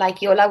think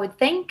like Yola would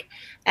think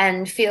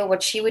and feel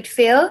what she would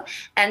feel.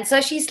 And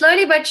so she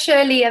slowly but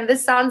surely, and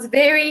this sounds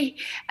very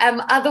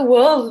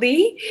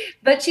otherworldly,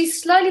 but she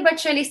slowly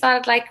but surely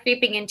started like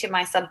creeping into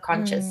my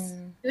subconscious.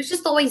 It was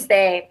just always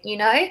there, you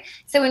know?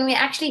 So when we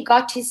actually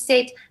got to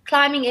set,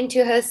 climbing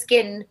into her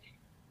skin,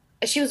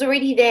 she was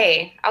already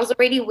there. I was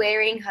already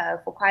wearing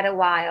her for quite a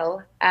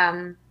while.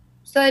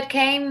 So it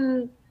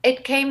came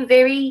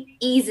very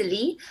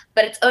easily,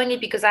 but it's only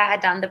because I had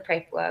done the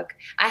prep work.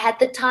 I had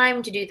the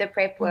time to do the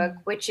prep work,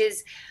 which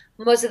is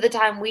most of the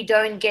time we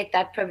don't get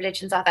that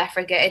privilege in South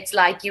Africa. It's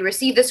like you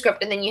receive the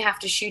script and then you have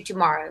to shoot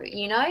tomorrow,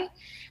 you know?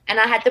 And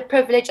I had the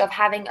privilege of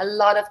having a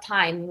lot of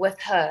time with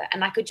her,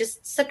 and I could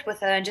just sit with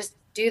her and just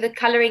do the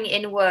coloring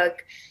in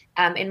work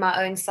in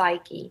my own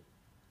psyche.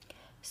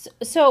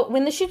 So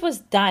when the shoot was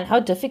done, how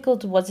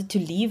difficult was it to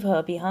leave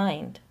her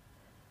behind?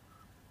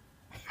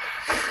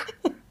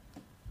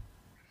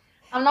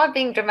 I'm not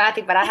being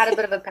dramatic, but I had a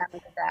bit of a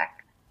panic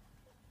attack.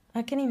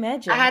 I can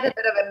imagine. I had a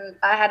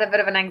bit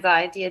of an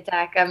anxiety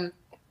attack.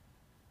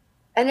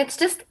 And it's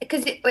just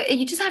because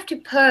you just have to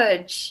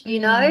purge, you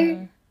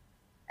know.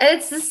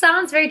 It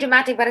sounds very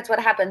dramatic, but it's what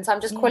happens. So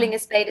I'm just calling a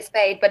spade.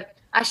 But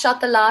I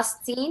shot the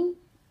last scene,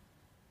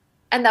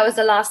 and that was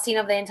the last scene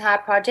of the entire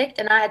project.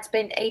 And I had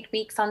spent 8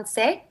 weeks on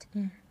set.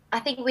 I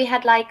think we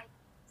had like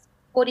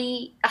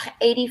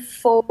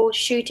 84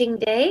 shooting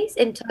days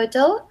in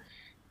total.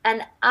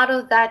 And out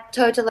of that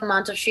total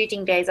amount of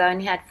shooting days, I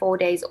only had 4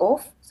 days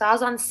off. So I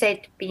was on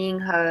set being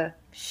her.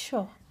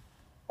 Sure.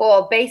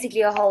 Or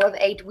basically a whole of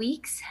 8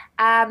 weeks.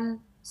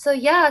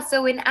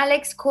 So when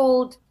Alex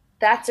called,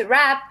 that's a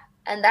wrap,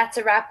 and that's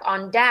a wrap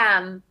on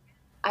Damn,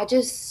 I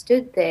just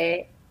stood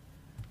there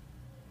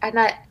and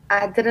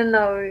I didn't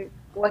know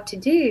what to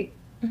do.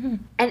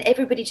 And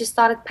everybody just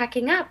started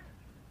packing up.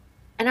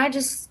 And I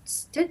just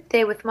stood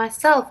there with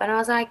myself and I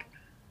was like,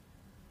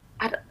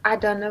 I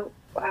don't know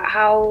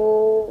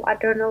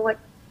what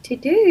to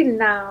do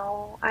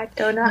now. I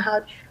don't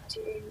know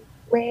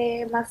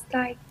where must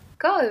I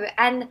go?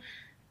 And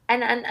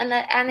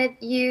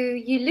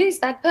you lose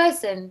that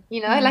person,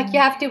 you know, like you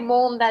have to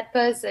mourn that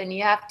person.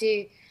 You have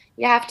to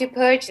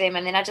purge them.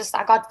 And then I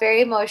got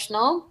very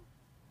emotional,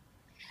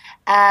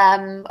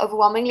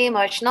 overwhelmingly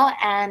emotional.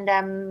 And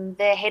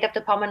the head of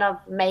department of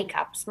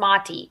makeup,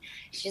 Smarty,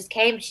 she just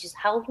came, she just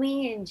held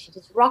me and she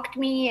just rocked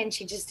me and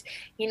she just,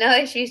 you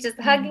know, she was just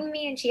hugging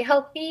me and she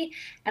helped me.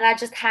 And I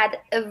just had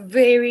a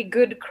very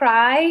good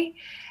cry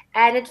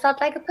and it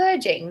felt like a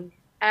purging.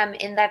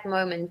 In that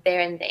moment there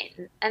and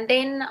then. And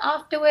then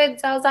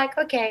afterwards, I was like,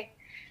 okay,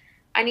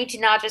 I need to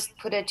now just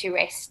put her to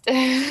rest.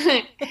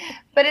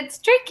 But it's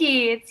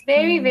tricky. It's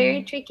very,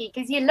 very tricky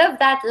because you live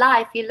that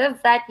life. You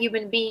live that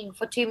human being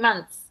for 2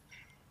 months.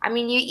 I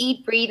mean, you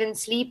eat, breathe, and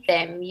sleep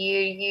them.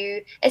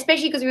 You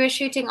especially because we were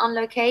shooting on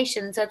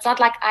location. So it's not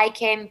like I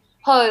came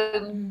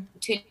home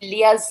to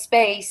Lea's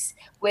space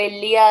where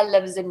Lea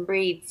lives and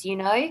breathes, you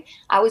know.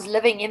 I was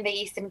living in the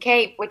Eastern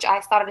Cape, which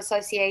I started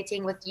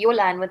associating with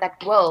Yola and with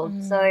that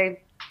world. So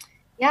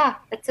yeah,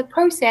 it's a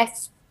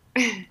process.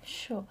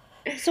 Sure.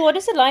 So what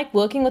is it like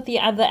working with the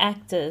other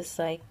actors?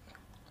 Like,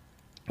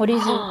 what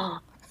is it? Oh,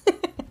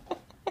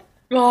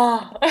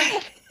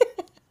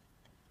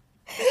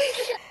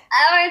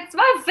 it's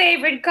my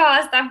favorite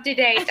cast up to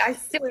date. I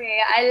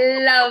swear.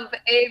 I love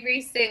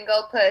every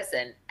single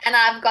person. And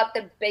I've got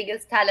the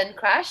biggest talent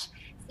crush.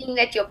 Seeing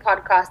that your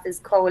podcast is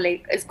called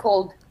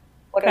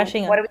what are we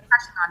crushing on?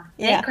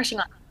 Yeah. Crushing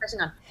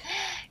on.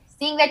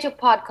 Seeing that your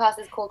podcast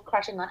is called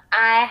Crushing On,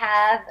 I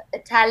have a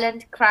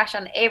talent crush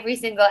on every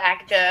single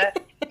actor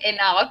in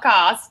our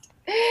cast.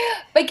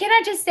 But can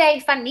I just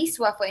say,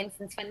 Fynskrif, for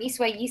instance,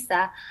 Fynskrif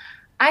Yisa,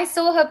 I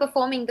saw her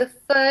performing the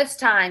first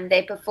time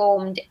they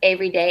performed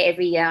Every Day,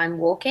 Every Year I'm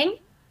Walking.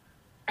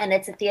 And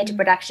it's a theatre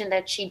production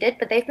that she did.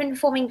 But they've been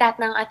performing that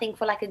now, I think,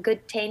 for like a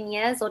good 10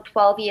 years or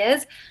 12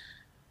 years.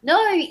 No,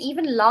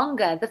 even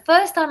longer. The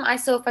first time I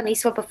saw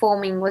Fynskrif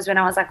performing was when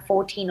I was like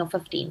 14 or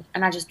 15.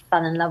 And I just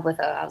fell in love with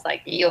her. I was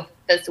like, yo,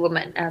 this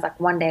woman. And I was like,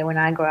 one day when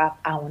I grow up,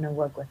 I want to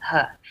work with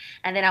her.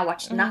 And then I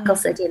watched Knuckle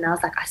City and I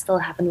was like, I still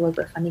haven't worked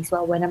with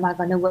Fynskrif. When am I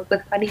going to work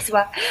with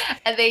Fynskrif?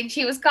 And then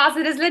she was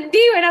casted as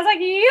Lindy and I was like,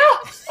 yo.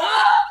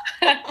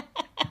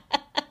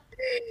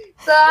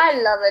 So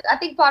I love it. I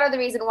think part of the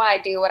reason why I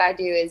do what I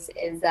do is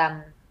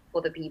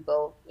for the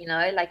people, you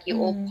know, like you're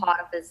all part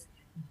of this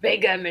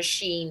bigger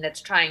machine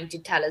that's trying to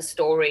tell a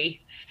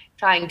story,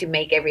 trying to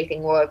make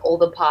everything work. All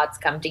the parts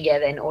come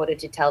together in order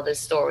to tell this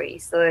story.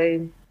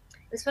 So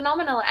it's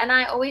phenomenal. And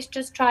I always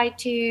just try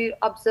to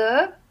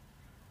observe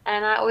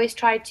and I always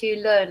try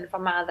to learn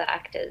from my other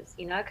actors,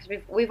 you know, because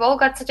we've all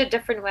got such a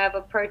different way of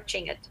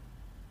approaching it.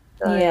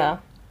 So, yeah.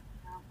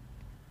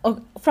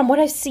 From what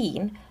I've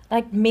seen,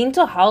 like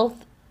mental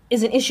health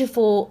is an issue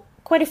for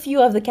quite a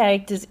few of the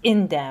characters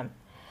in Damn.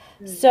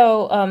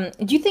 So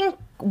do you think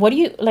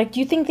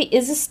there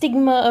is a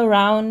stigma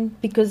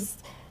around, because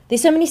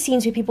there's so many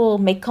scenes where people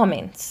make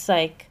comments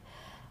like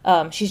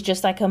she's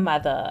just like her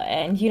mother,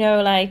 and you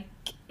know, like,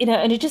 you know,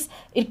 and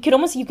you can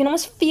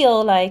almost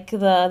feel like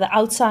the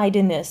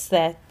outsiderness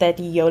that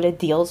Yola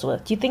deals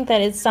with. Do you think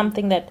that is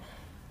something that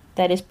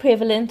is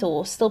prevalent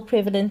or still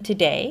prevalent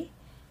today,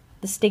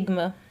 the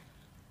stigma?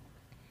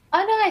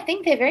 Oh no, I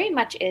think there very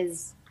much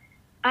is.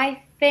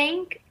 I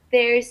think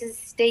there's a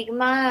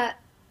stigma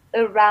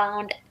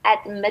around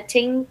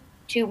admitting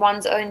to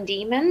one's own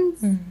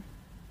demons.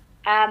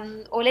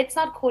 Or let's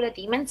not call it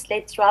demons,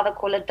 let's rather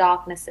call it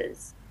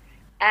darknesses.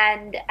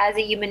 And as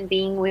a human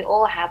being, we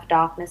all have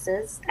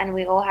darknesses and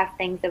we all have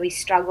things that we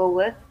struggle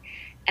with,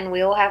 and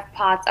we all have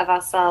parts of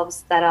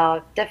ourselves that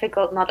are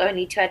difficult not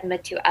only to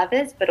admit to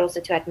others but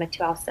also to admit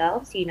to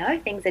ourselves, you know,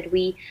 things that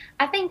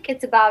I think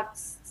it's about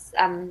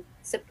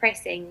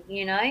suppressing,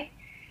 you know,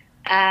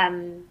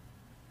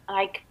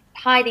 like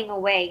hiding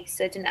away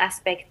certain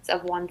aspects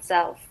of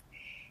oneself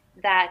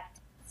that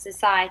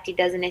society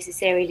doesn't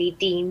necessarily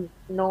deem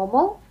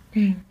normal.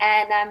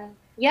 And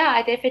yeah,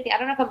 I don't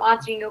know if I'm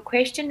answering your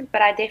question,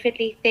 but I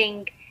definitely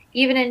think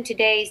even in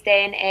today's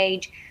day and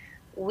age,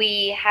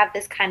 we have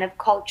this kind of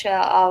culture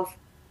of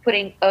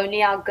putting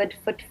only our good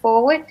foot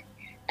forward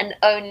and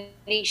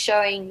only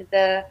showing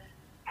the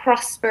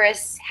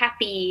prosperous,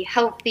 happy,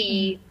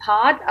 healthy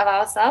part of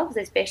ourselves,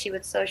 especially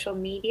with social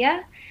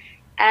media.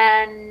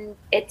 And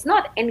it's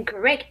not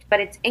incorrect, but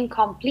it's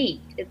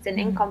incomplete. It's an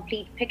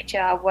incomplete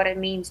picture of what it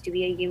means to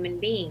be a human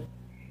being.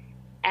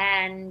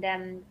 And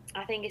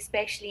I think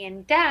especially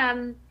in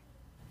Damn,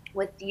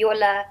 with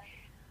Yola,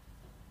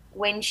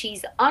 when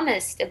she's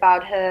honest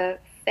about her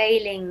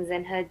failings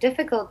and her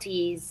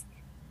difficulties,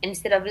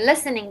 instead of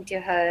listening to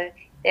her,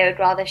 they would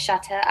rather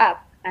shut her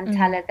up and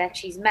tell her that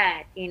she's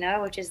mad,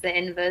 which is the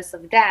inverse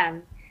of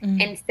Damn.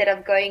 Instead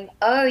of going,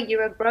 oh,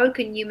 you're a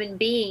broken human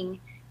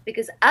being,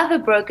 because other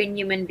broken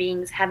human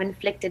beings have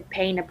inflicted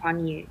pain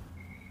upon you.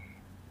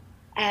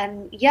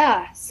 And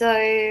so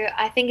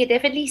I think it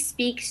definitely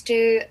speaks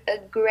to a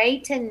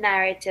greater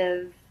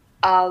narrative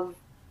of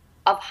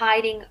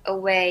hiding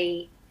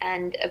away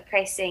and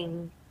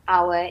oppressing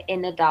our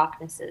inner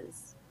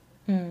darknesses.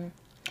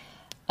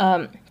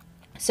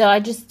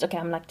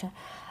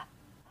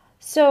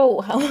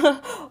 So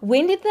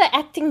when did the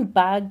acting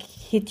bug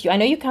hit you? I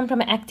know you come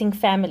from an acting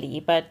family,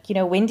 but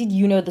when did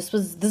you know this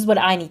is what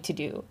I need to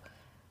do?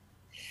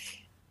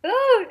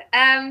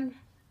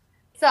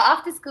 So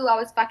after school, I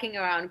was fucking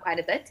around quite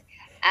a bit.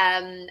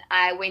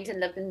 I went and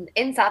lived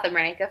in South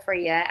America for a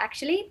year,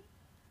 actually.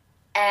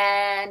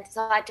 And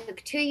so I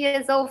took 2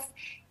 years off.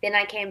 Then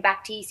I came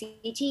back to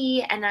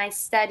ECT and I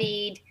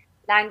studied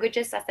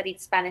languages. I studied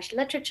Spanish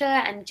literature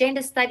and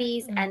gender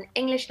studies and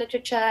English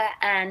literature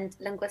and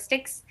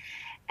linguistics.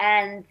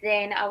 And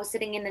then I was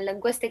sitting in a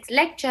linguistics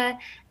lecture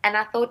and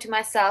I thought to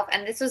myself,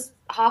 and this was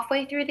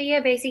halfway through the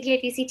year, basically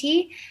at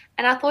ECT.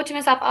 And I thought to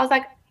myself, I was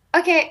like,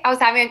 okay, I was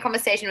having a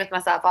conversation with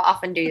myself. I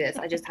often do this.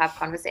 I just have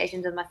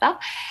conversations with myself.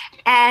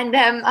 And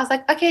I was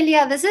like, okay,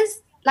 Lea, this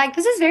is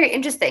very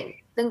interesting.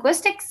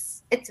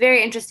 Linguistics, it's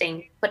very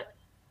interesting. But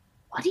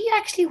what do you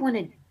actually want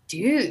to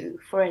do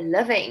for a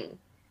living?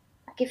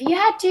 Like, if you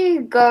had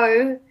to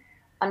go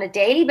on a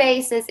daily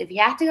basis, if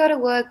you had to go to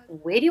work,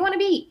 where do you want to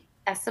be?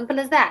 As simple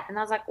as that. And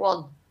I was like,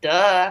 well,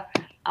 duh.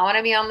 I want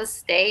to be on the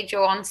stage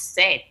or on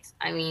set.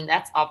 I mean,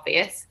 that's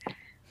obvious.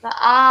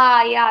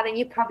 Then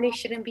you probably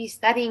shouldn't be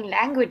studying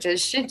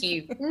languages, should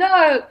you?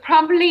 No,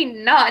 probably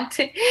not.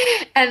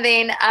 And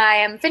then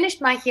I finished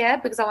my year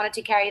because I wanted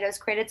to carry those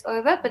credits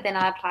over, but then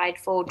I applied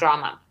for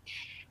drama.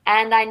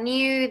 And I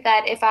knew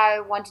that if I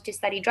wanted to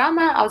study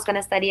drama, I was going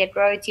to study at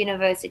Rhodes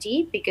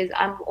University because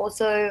I'm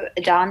also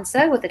a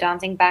dancer with a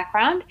dancing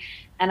background,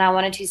 and I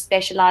wanted to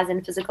specialize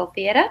in physical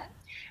theater.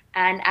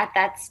 And at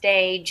that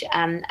stage,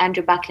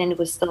 Andrew Buckland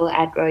was still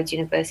at Rhodes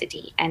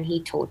University, and he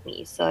taught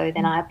me. So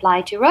then I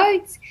applied to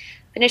Rhodes,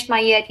 finished my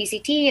year at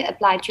UCT,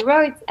 applied to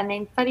Rhodes, and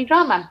then studied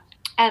drama.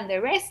 And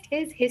the rest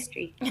is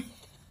history.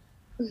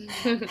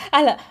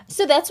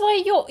 So that's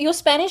why your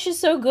Spanish is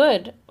so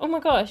good. Oh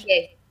my gosh.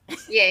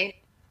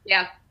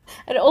 Yeah.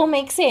 It all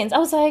makes sense. I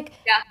was like,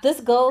 this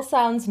girl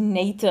sounds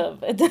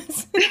native. It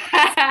does.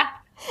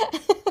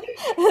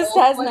 This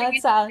does not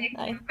sound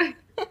like.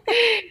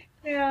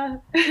 Yeah.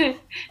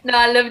 No,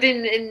 I lived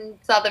in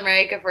South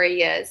America for a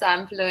year, so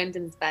I'm fluent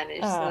in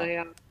Spanish.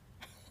 So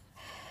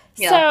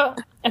So,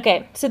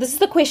 okay, so this is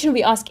the question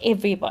we ask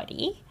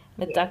everybody.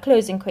 It's our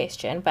closing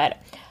question, but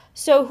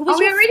so who was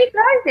we're already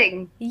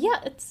closing? Yeah,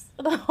 it's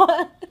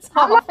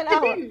half an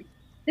hour.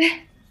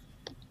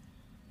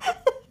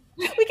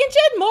 We can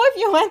chat more if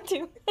you want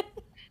to.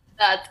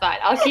 That's fine.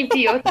 I'll keep to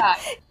your time.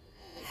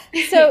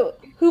 So,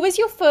 who was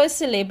your first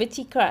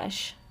celebrity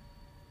crush?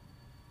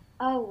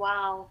 Oh,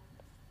 wow.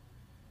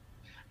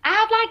 I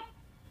have like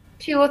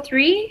 2 or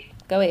 3.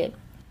 Go ahead.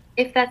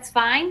 If that's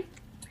fine.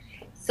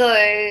 So,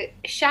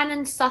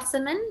 Shannon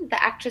Sossaman,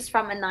 the actress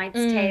from A Knight's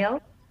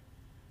Tale.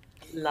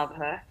 Love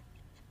her.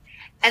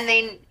 And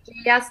then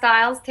Julia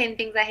Stiles, 10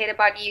 Things I Hate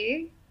About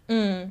You.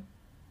 And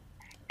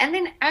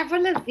then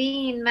Avril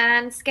Lavigne,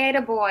 man,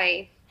 Skater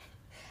Boy.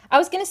 I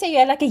was going to say you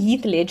had like a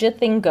Heath Ledger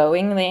thing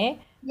going there.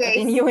 Yes, but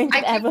then you went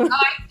with Avril.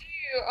 I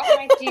do. Oh,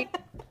 I do.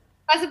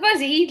 I suppose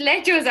Heath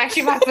Ledger was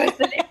actually my first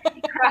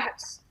celebrity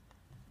crush.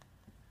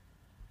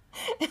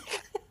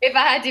 If I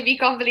had to be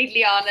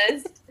completely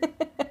honest.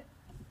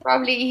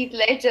 Probably Heath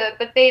Ledger.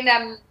 But then,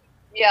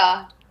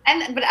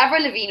 But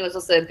Avril Lavigne was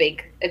also a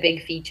big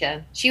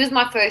feature. She was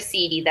my first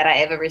CD that I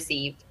ever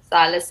received. So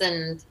I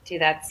listened to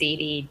that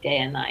CD day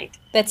and night.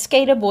 That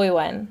Skater Boy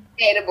one.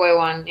 Skater Boy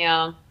one,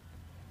 yeah.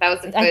 That was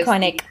the first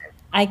iconic. CD.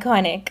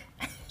 Iconic.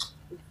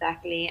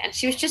 Exactly. And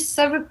she was just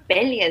so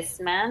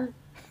rebellious, man.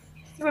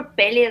 So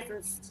rebellious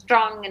and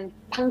strong and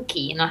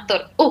punky. And I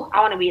thought, oh,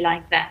 I want to be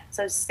like that.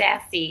 So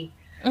sassy.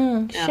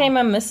 Shame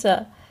I miss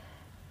her.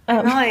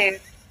 No.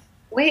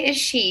 Where is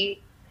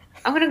she?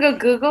 I'm gonna go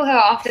Google her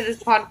after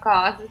this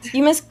podcast.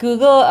 You must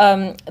Google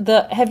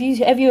have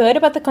you heard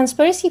about the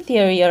conspiracy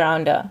theory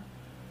around her?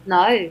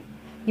 No.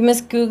 You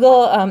must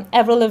Google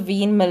Avril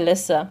Lavigne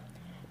Melissa.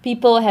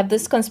 People have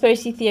this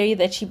conspiracy theory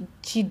that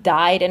she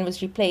died and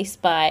was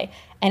replaced by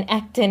an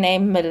actor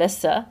named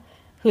Melissa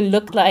who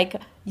looked like,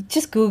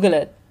 just Google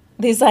it.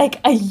 There's like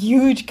a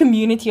huge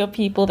community of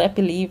people that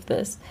believe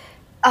this.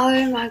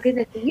 Oh my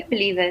goodness, can you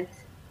believe it?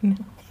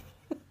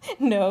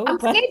 No. I'm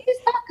scared to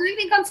start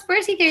believing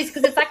conspiracy theories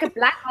because it's like a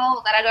black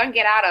hole that I don't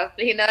get out of.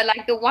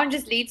 Like the one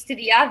just leads to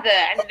the other,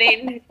 and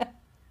then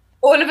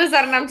all of a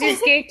sudden I'm too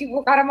scared to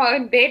walk out of my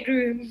own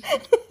bedroom.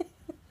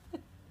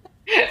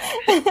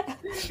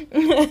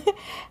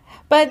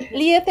 But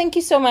Lea, thank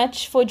you so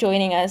much for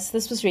joining us.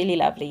 This was really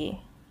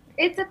lovely.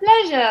 It's a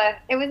pleasure.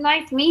 It was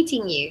nice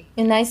meeting you.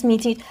 Nice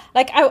meeting.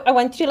 Like I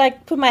wanted to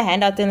like put my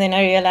hand out, and then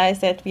I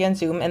realized that we're on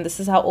Zoom, and this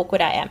is how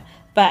awkward I am.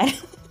 But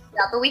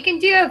yeah, but we can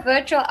do a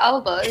virtual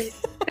elbow.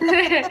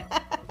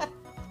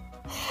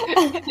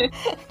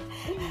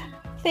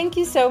 Thank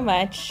you so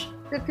much.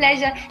 It's a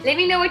pleasure. Let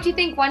me know what you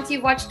think once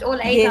you've watched all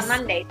 8 on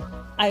Monday.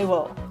 I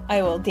will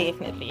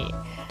definitely.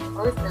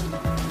 Awesome.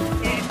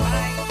 Okay,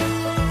 bye.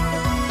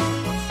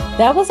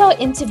 That was our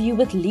interview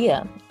with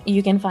Lea.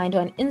 You can find her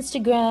on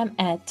Instagram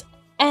at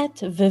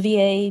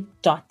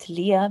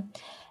vivier.lea.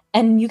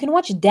 And you can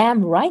watch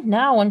Damn right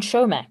now on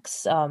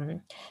Showmax.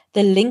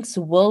 The links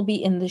will be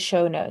in the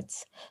show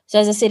notes. So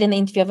as I said in the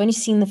interview, I've only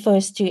seen the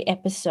first 2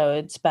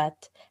 episodes,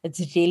 but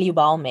it's really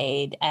well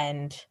made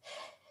and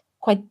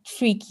quite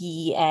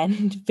freaky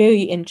and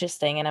very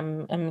interesting.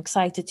 And I'm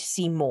excited to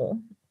see more.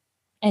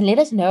 And let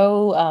us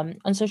know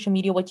on social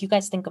media what you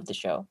guys think of the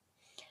show.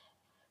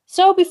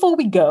 So before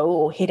we go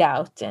or head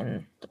out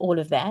and all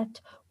of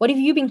that, what have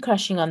you been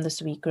crushing on this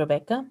week,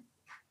 Rebecca?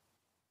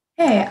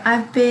 Hey,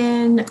 I've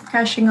been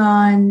crushing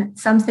on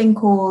something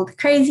called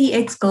Crazy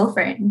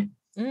Ex-Girlfriend.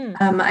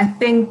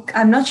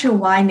 I'm not sure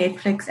why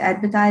Netflix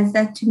advertised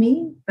that to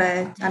me,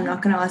 but I'm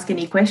not going to ask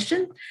any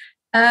questions.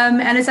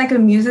 And it's like a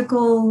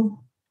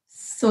musical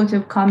sort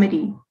of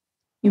comedy.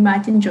 You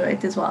might enjoy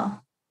it as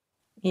well.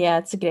 Yeah,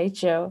 it's a great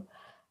show.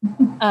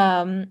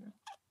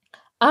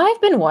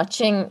 I've been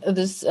watching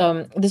this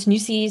new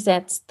series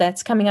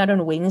that's coming out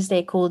on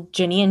Wednesday called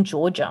Ginny and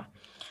Georgia.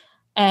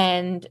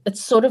 And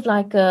it's sort of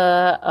like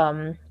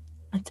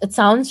it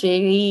sounds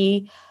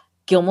very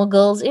Gilmore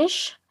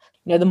Girls-ish.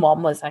 The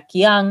mom was like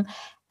young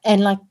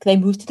and like they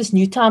moved to this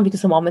new town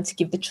because the mom wanted to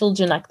give the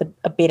children like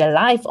a better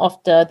life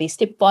after their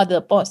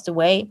stepfather passed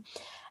away.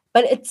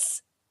 But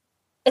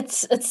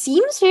it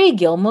seems very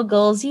Gilmore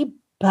Girls-y,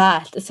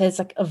 but it has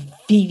like a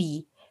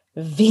very,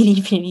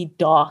 very, very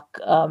dark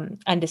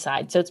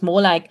underside. So it's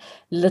more like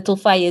little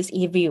fires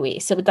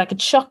everywhere. So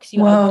it shocks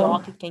you how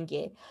dark it can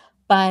get.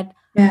 But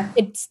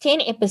it's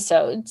 10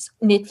 episodes.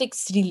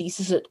 Netflix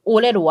releases it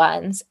all at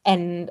once.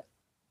 And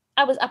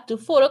I was up to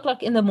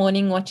 4:00 in the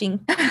morning watching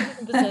 2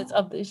 episodes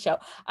of the show.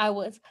 I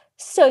was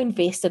so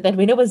invested that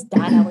when it was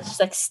done, I was just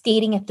like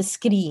staring at the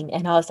screen.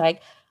 And I was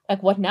like,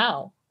 what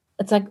now?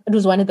 It's like, it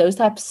was one of those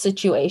types of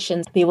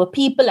situations. There were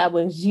people I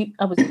was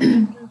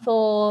rooting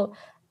for.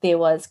 There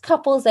was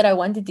couples that I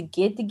wanted to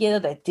get together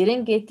that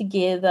didn't get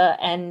together.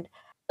 And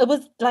it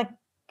was like,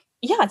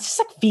 it's just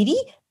like very,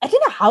 I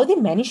don't know how they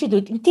managed to do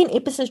it in 10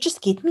 episodes,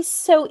 just get me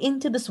so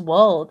into this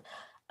world.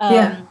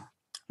 But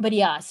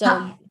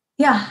so.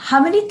 How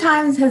many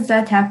times has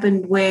that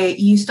happened where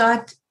you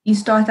start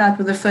out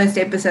with the first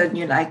episode and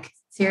you're like,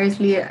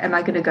 seriously, am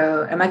I going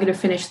to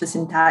finish this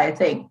entire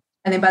thing?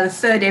 And then by the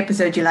 3rd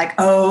episode, you're like,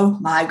 oh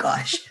my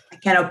gosh, I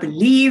cannot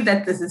believe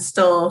that this is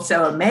still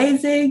so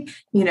amazing.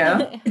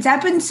 It's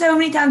happened so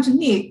many times with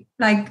me,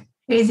 like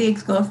Crazy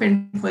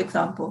Ex-Girlfriend, for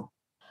example.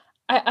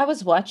 I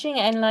was watching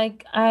and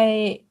like,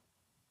 I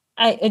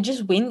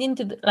just went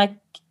into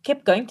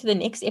kept going to the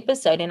next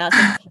episode and I was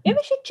like, maybe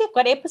I should check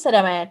what episode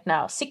I'm at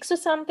now, 6 or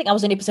something. I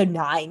was on episode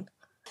 9.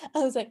 I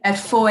was like, at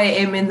 4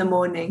 a.m. in the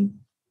morning.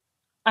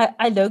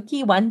 I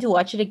low-key want to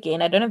watch it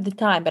again. I don't have the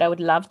time, but I would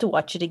love to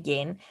watch it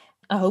again.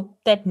 I hope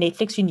that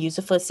Netflix renews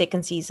it for a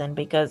 2nd season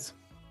because.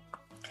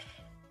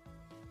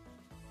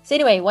 So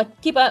anyway,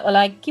 keep a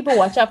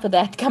watch out for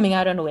that coming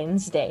out on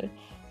Wednesday.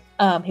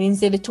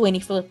 Wednesday the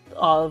 25th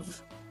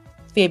of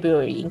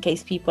February, in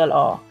case people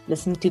are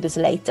listening to this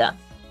later.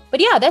 But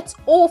that's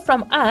all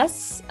from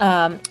us.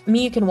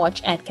 Me, you can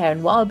watch at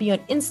Karen Walby on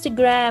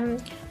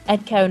Instagram,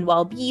 at Karen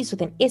Walbys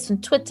with an S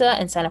on Twitter,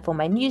 and sign up for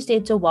my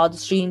newsletter,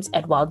 Wildest Dreams,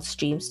 at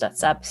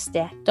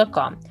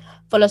wildestdreams.substack.com.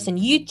 Follow us on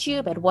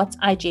YouTube at What's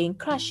IGN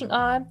Crushing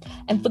On.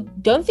 And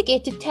don't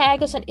forget to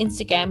tag us on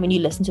Instagram when you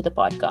listen to the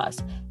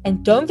podcast.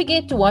 And don't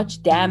forget to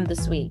watch Damn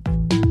this week.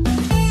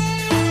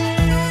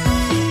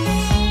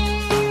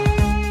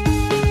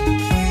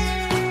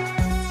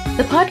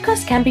 The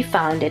podcast can be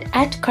found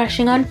at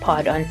Crushing On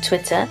Pod on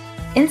Twitter,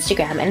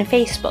 Instagram, and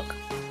Facebook.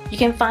 You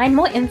can find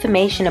more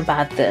information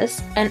about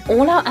this and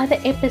all our other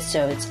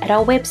episodes at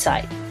our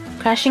website,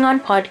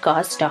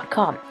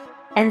 crushingonpodcast.com,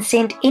 and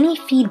send any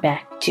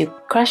feedback to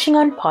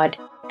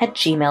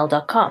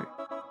crushingonpod@gmail.com.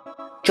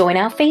 Join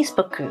our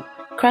Facebook group,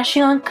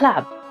 Crushing On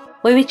Club,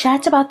 where we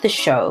chat about the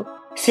show,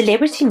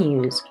 celebrity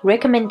news,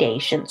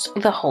 recommendations,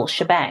 the whole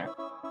shebang.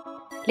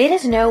 Let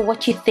us know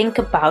what you think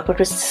about what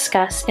was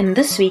discussed in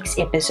this week's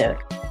episode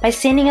by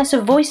sending us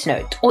a voice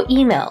note or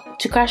email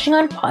to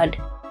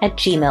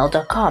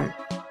crushingonpod@gmail.com.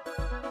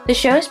 The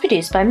show is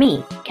produced by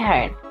me,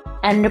 Karen,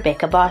 and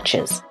Rebecca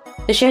Barches.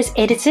 The show is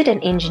edited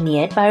and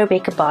engineered by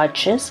Rebecca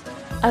Barges.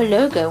 Our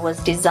logo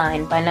was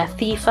designed by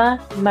Latifa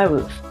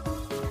Maroof.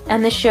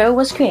 And the show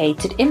was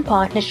created in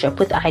partnership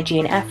with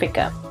IGN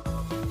Africa.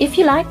 If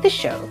you like the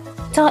show,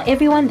 tell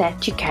everyone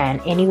that you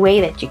can, any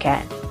way that you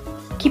can.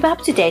 Keep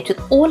up to date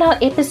with all our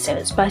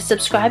episodes by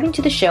subscribing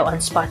to the show on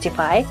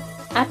Spotify,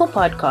 Apple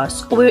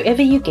Podcasts, or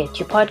wherever you get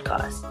your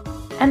podcasts.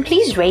 And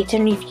please rate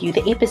and review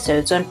the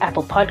episodes on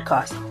Apple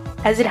Podcasts,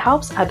 as it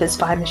helps others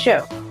find the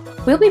show.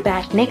 We'll be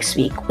back next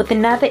week with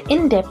another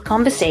in-depth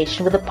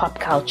conversation with a pop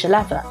culture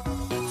lover.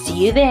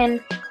 See you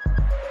then!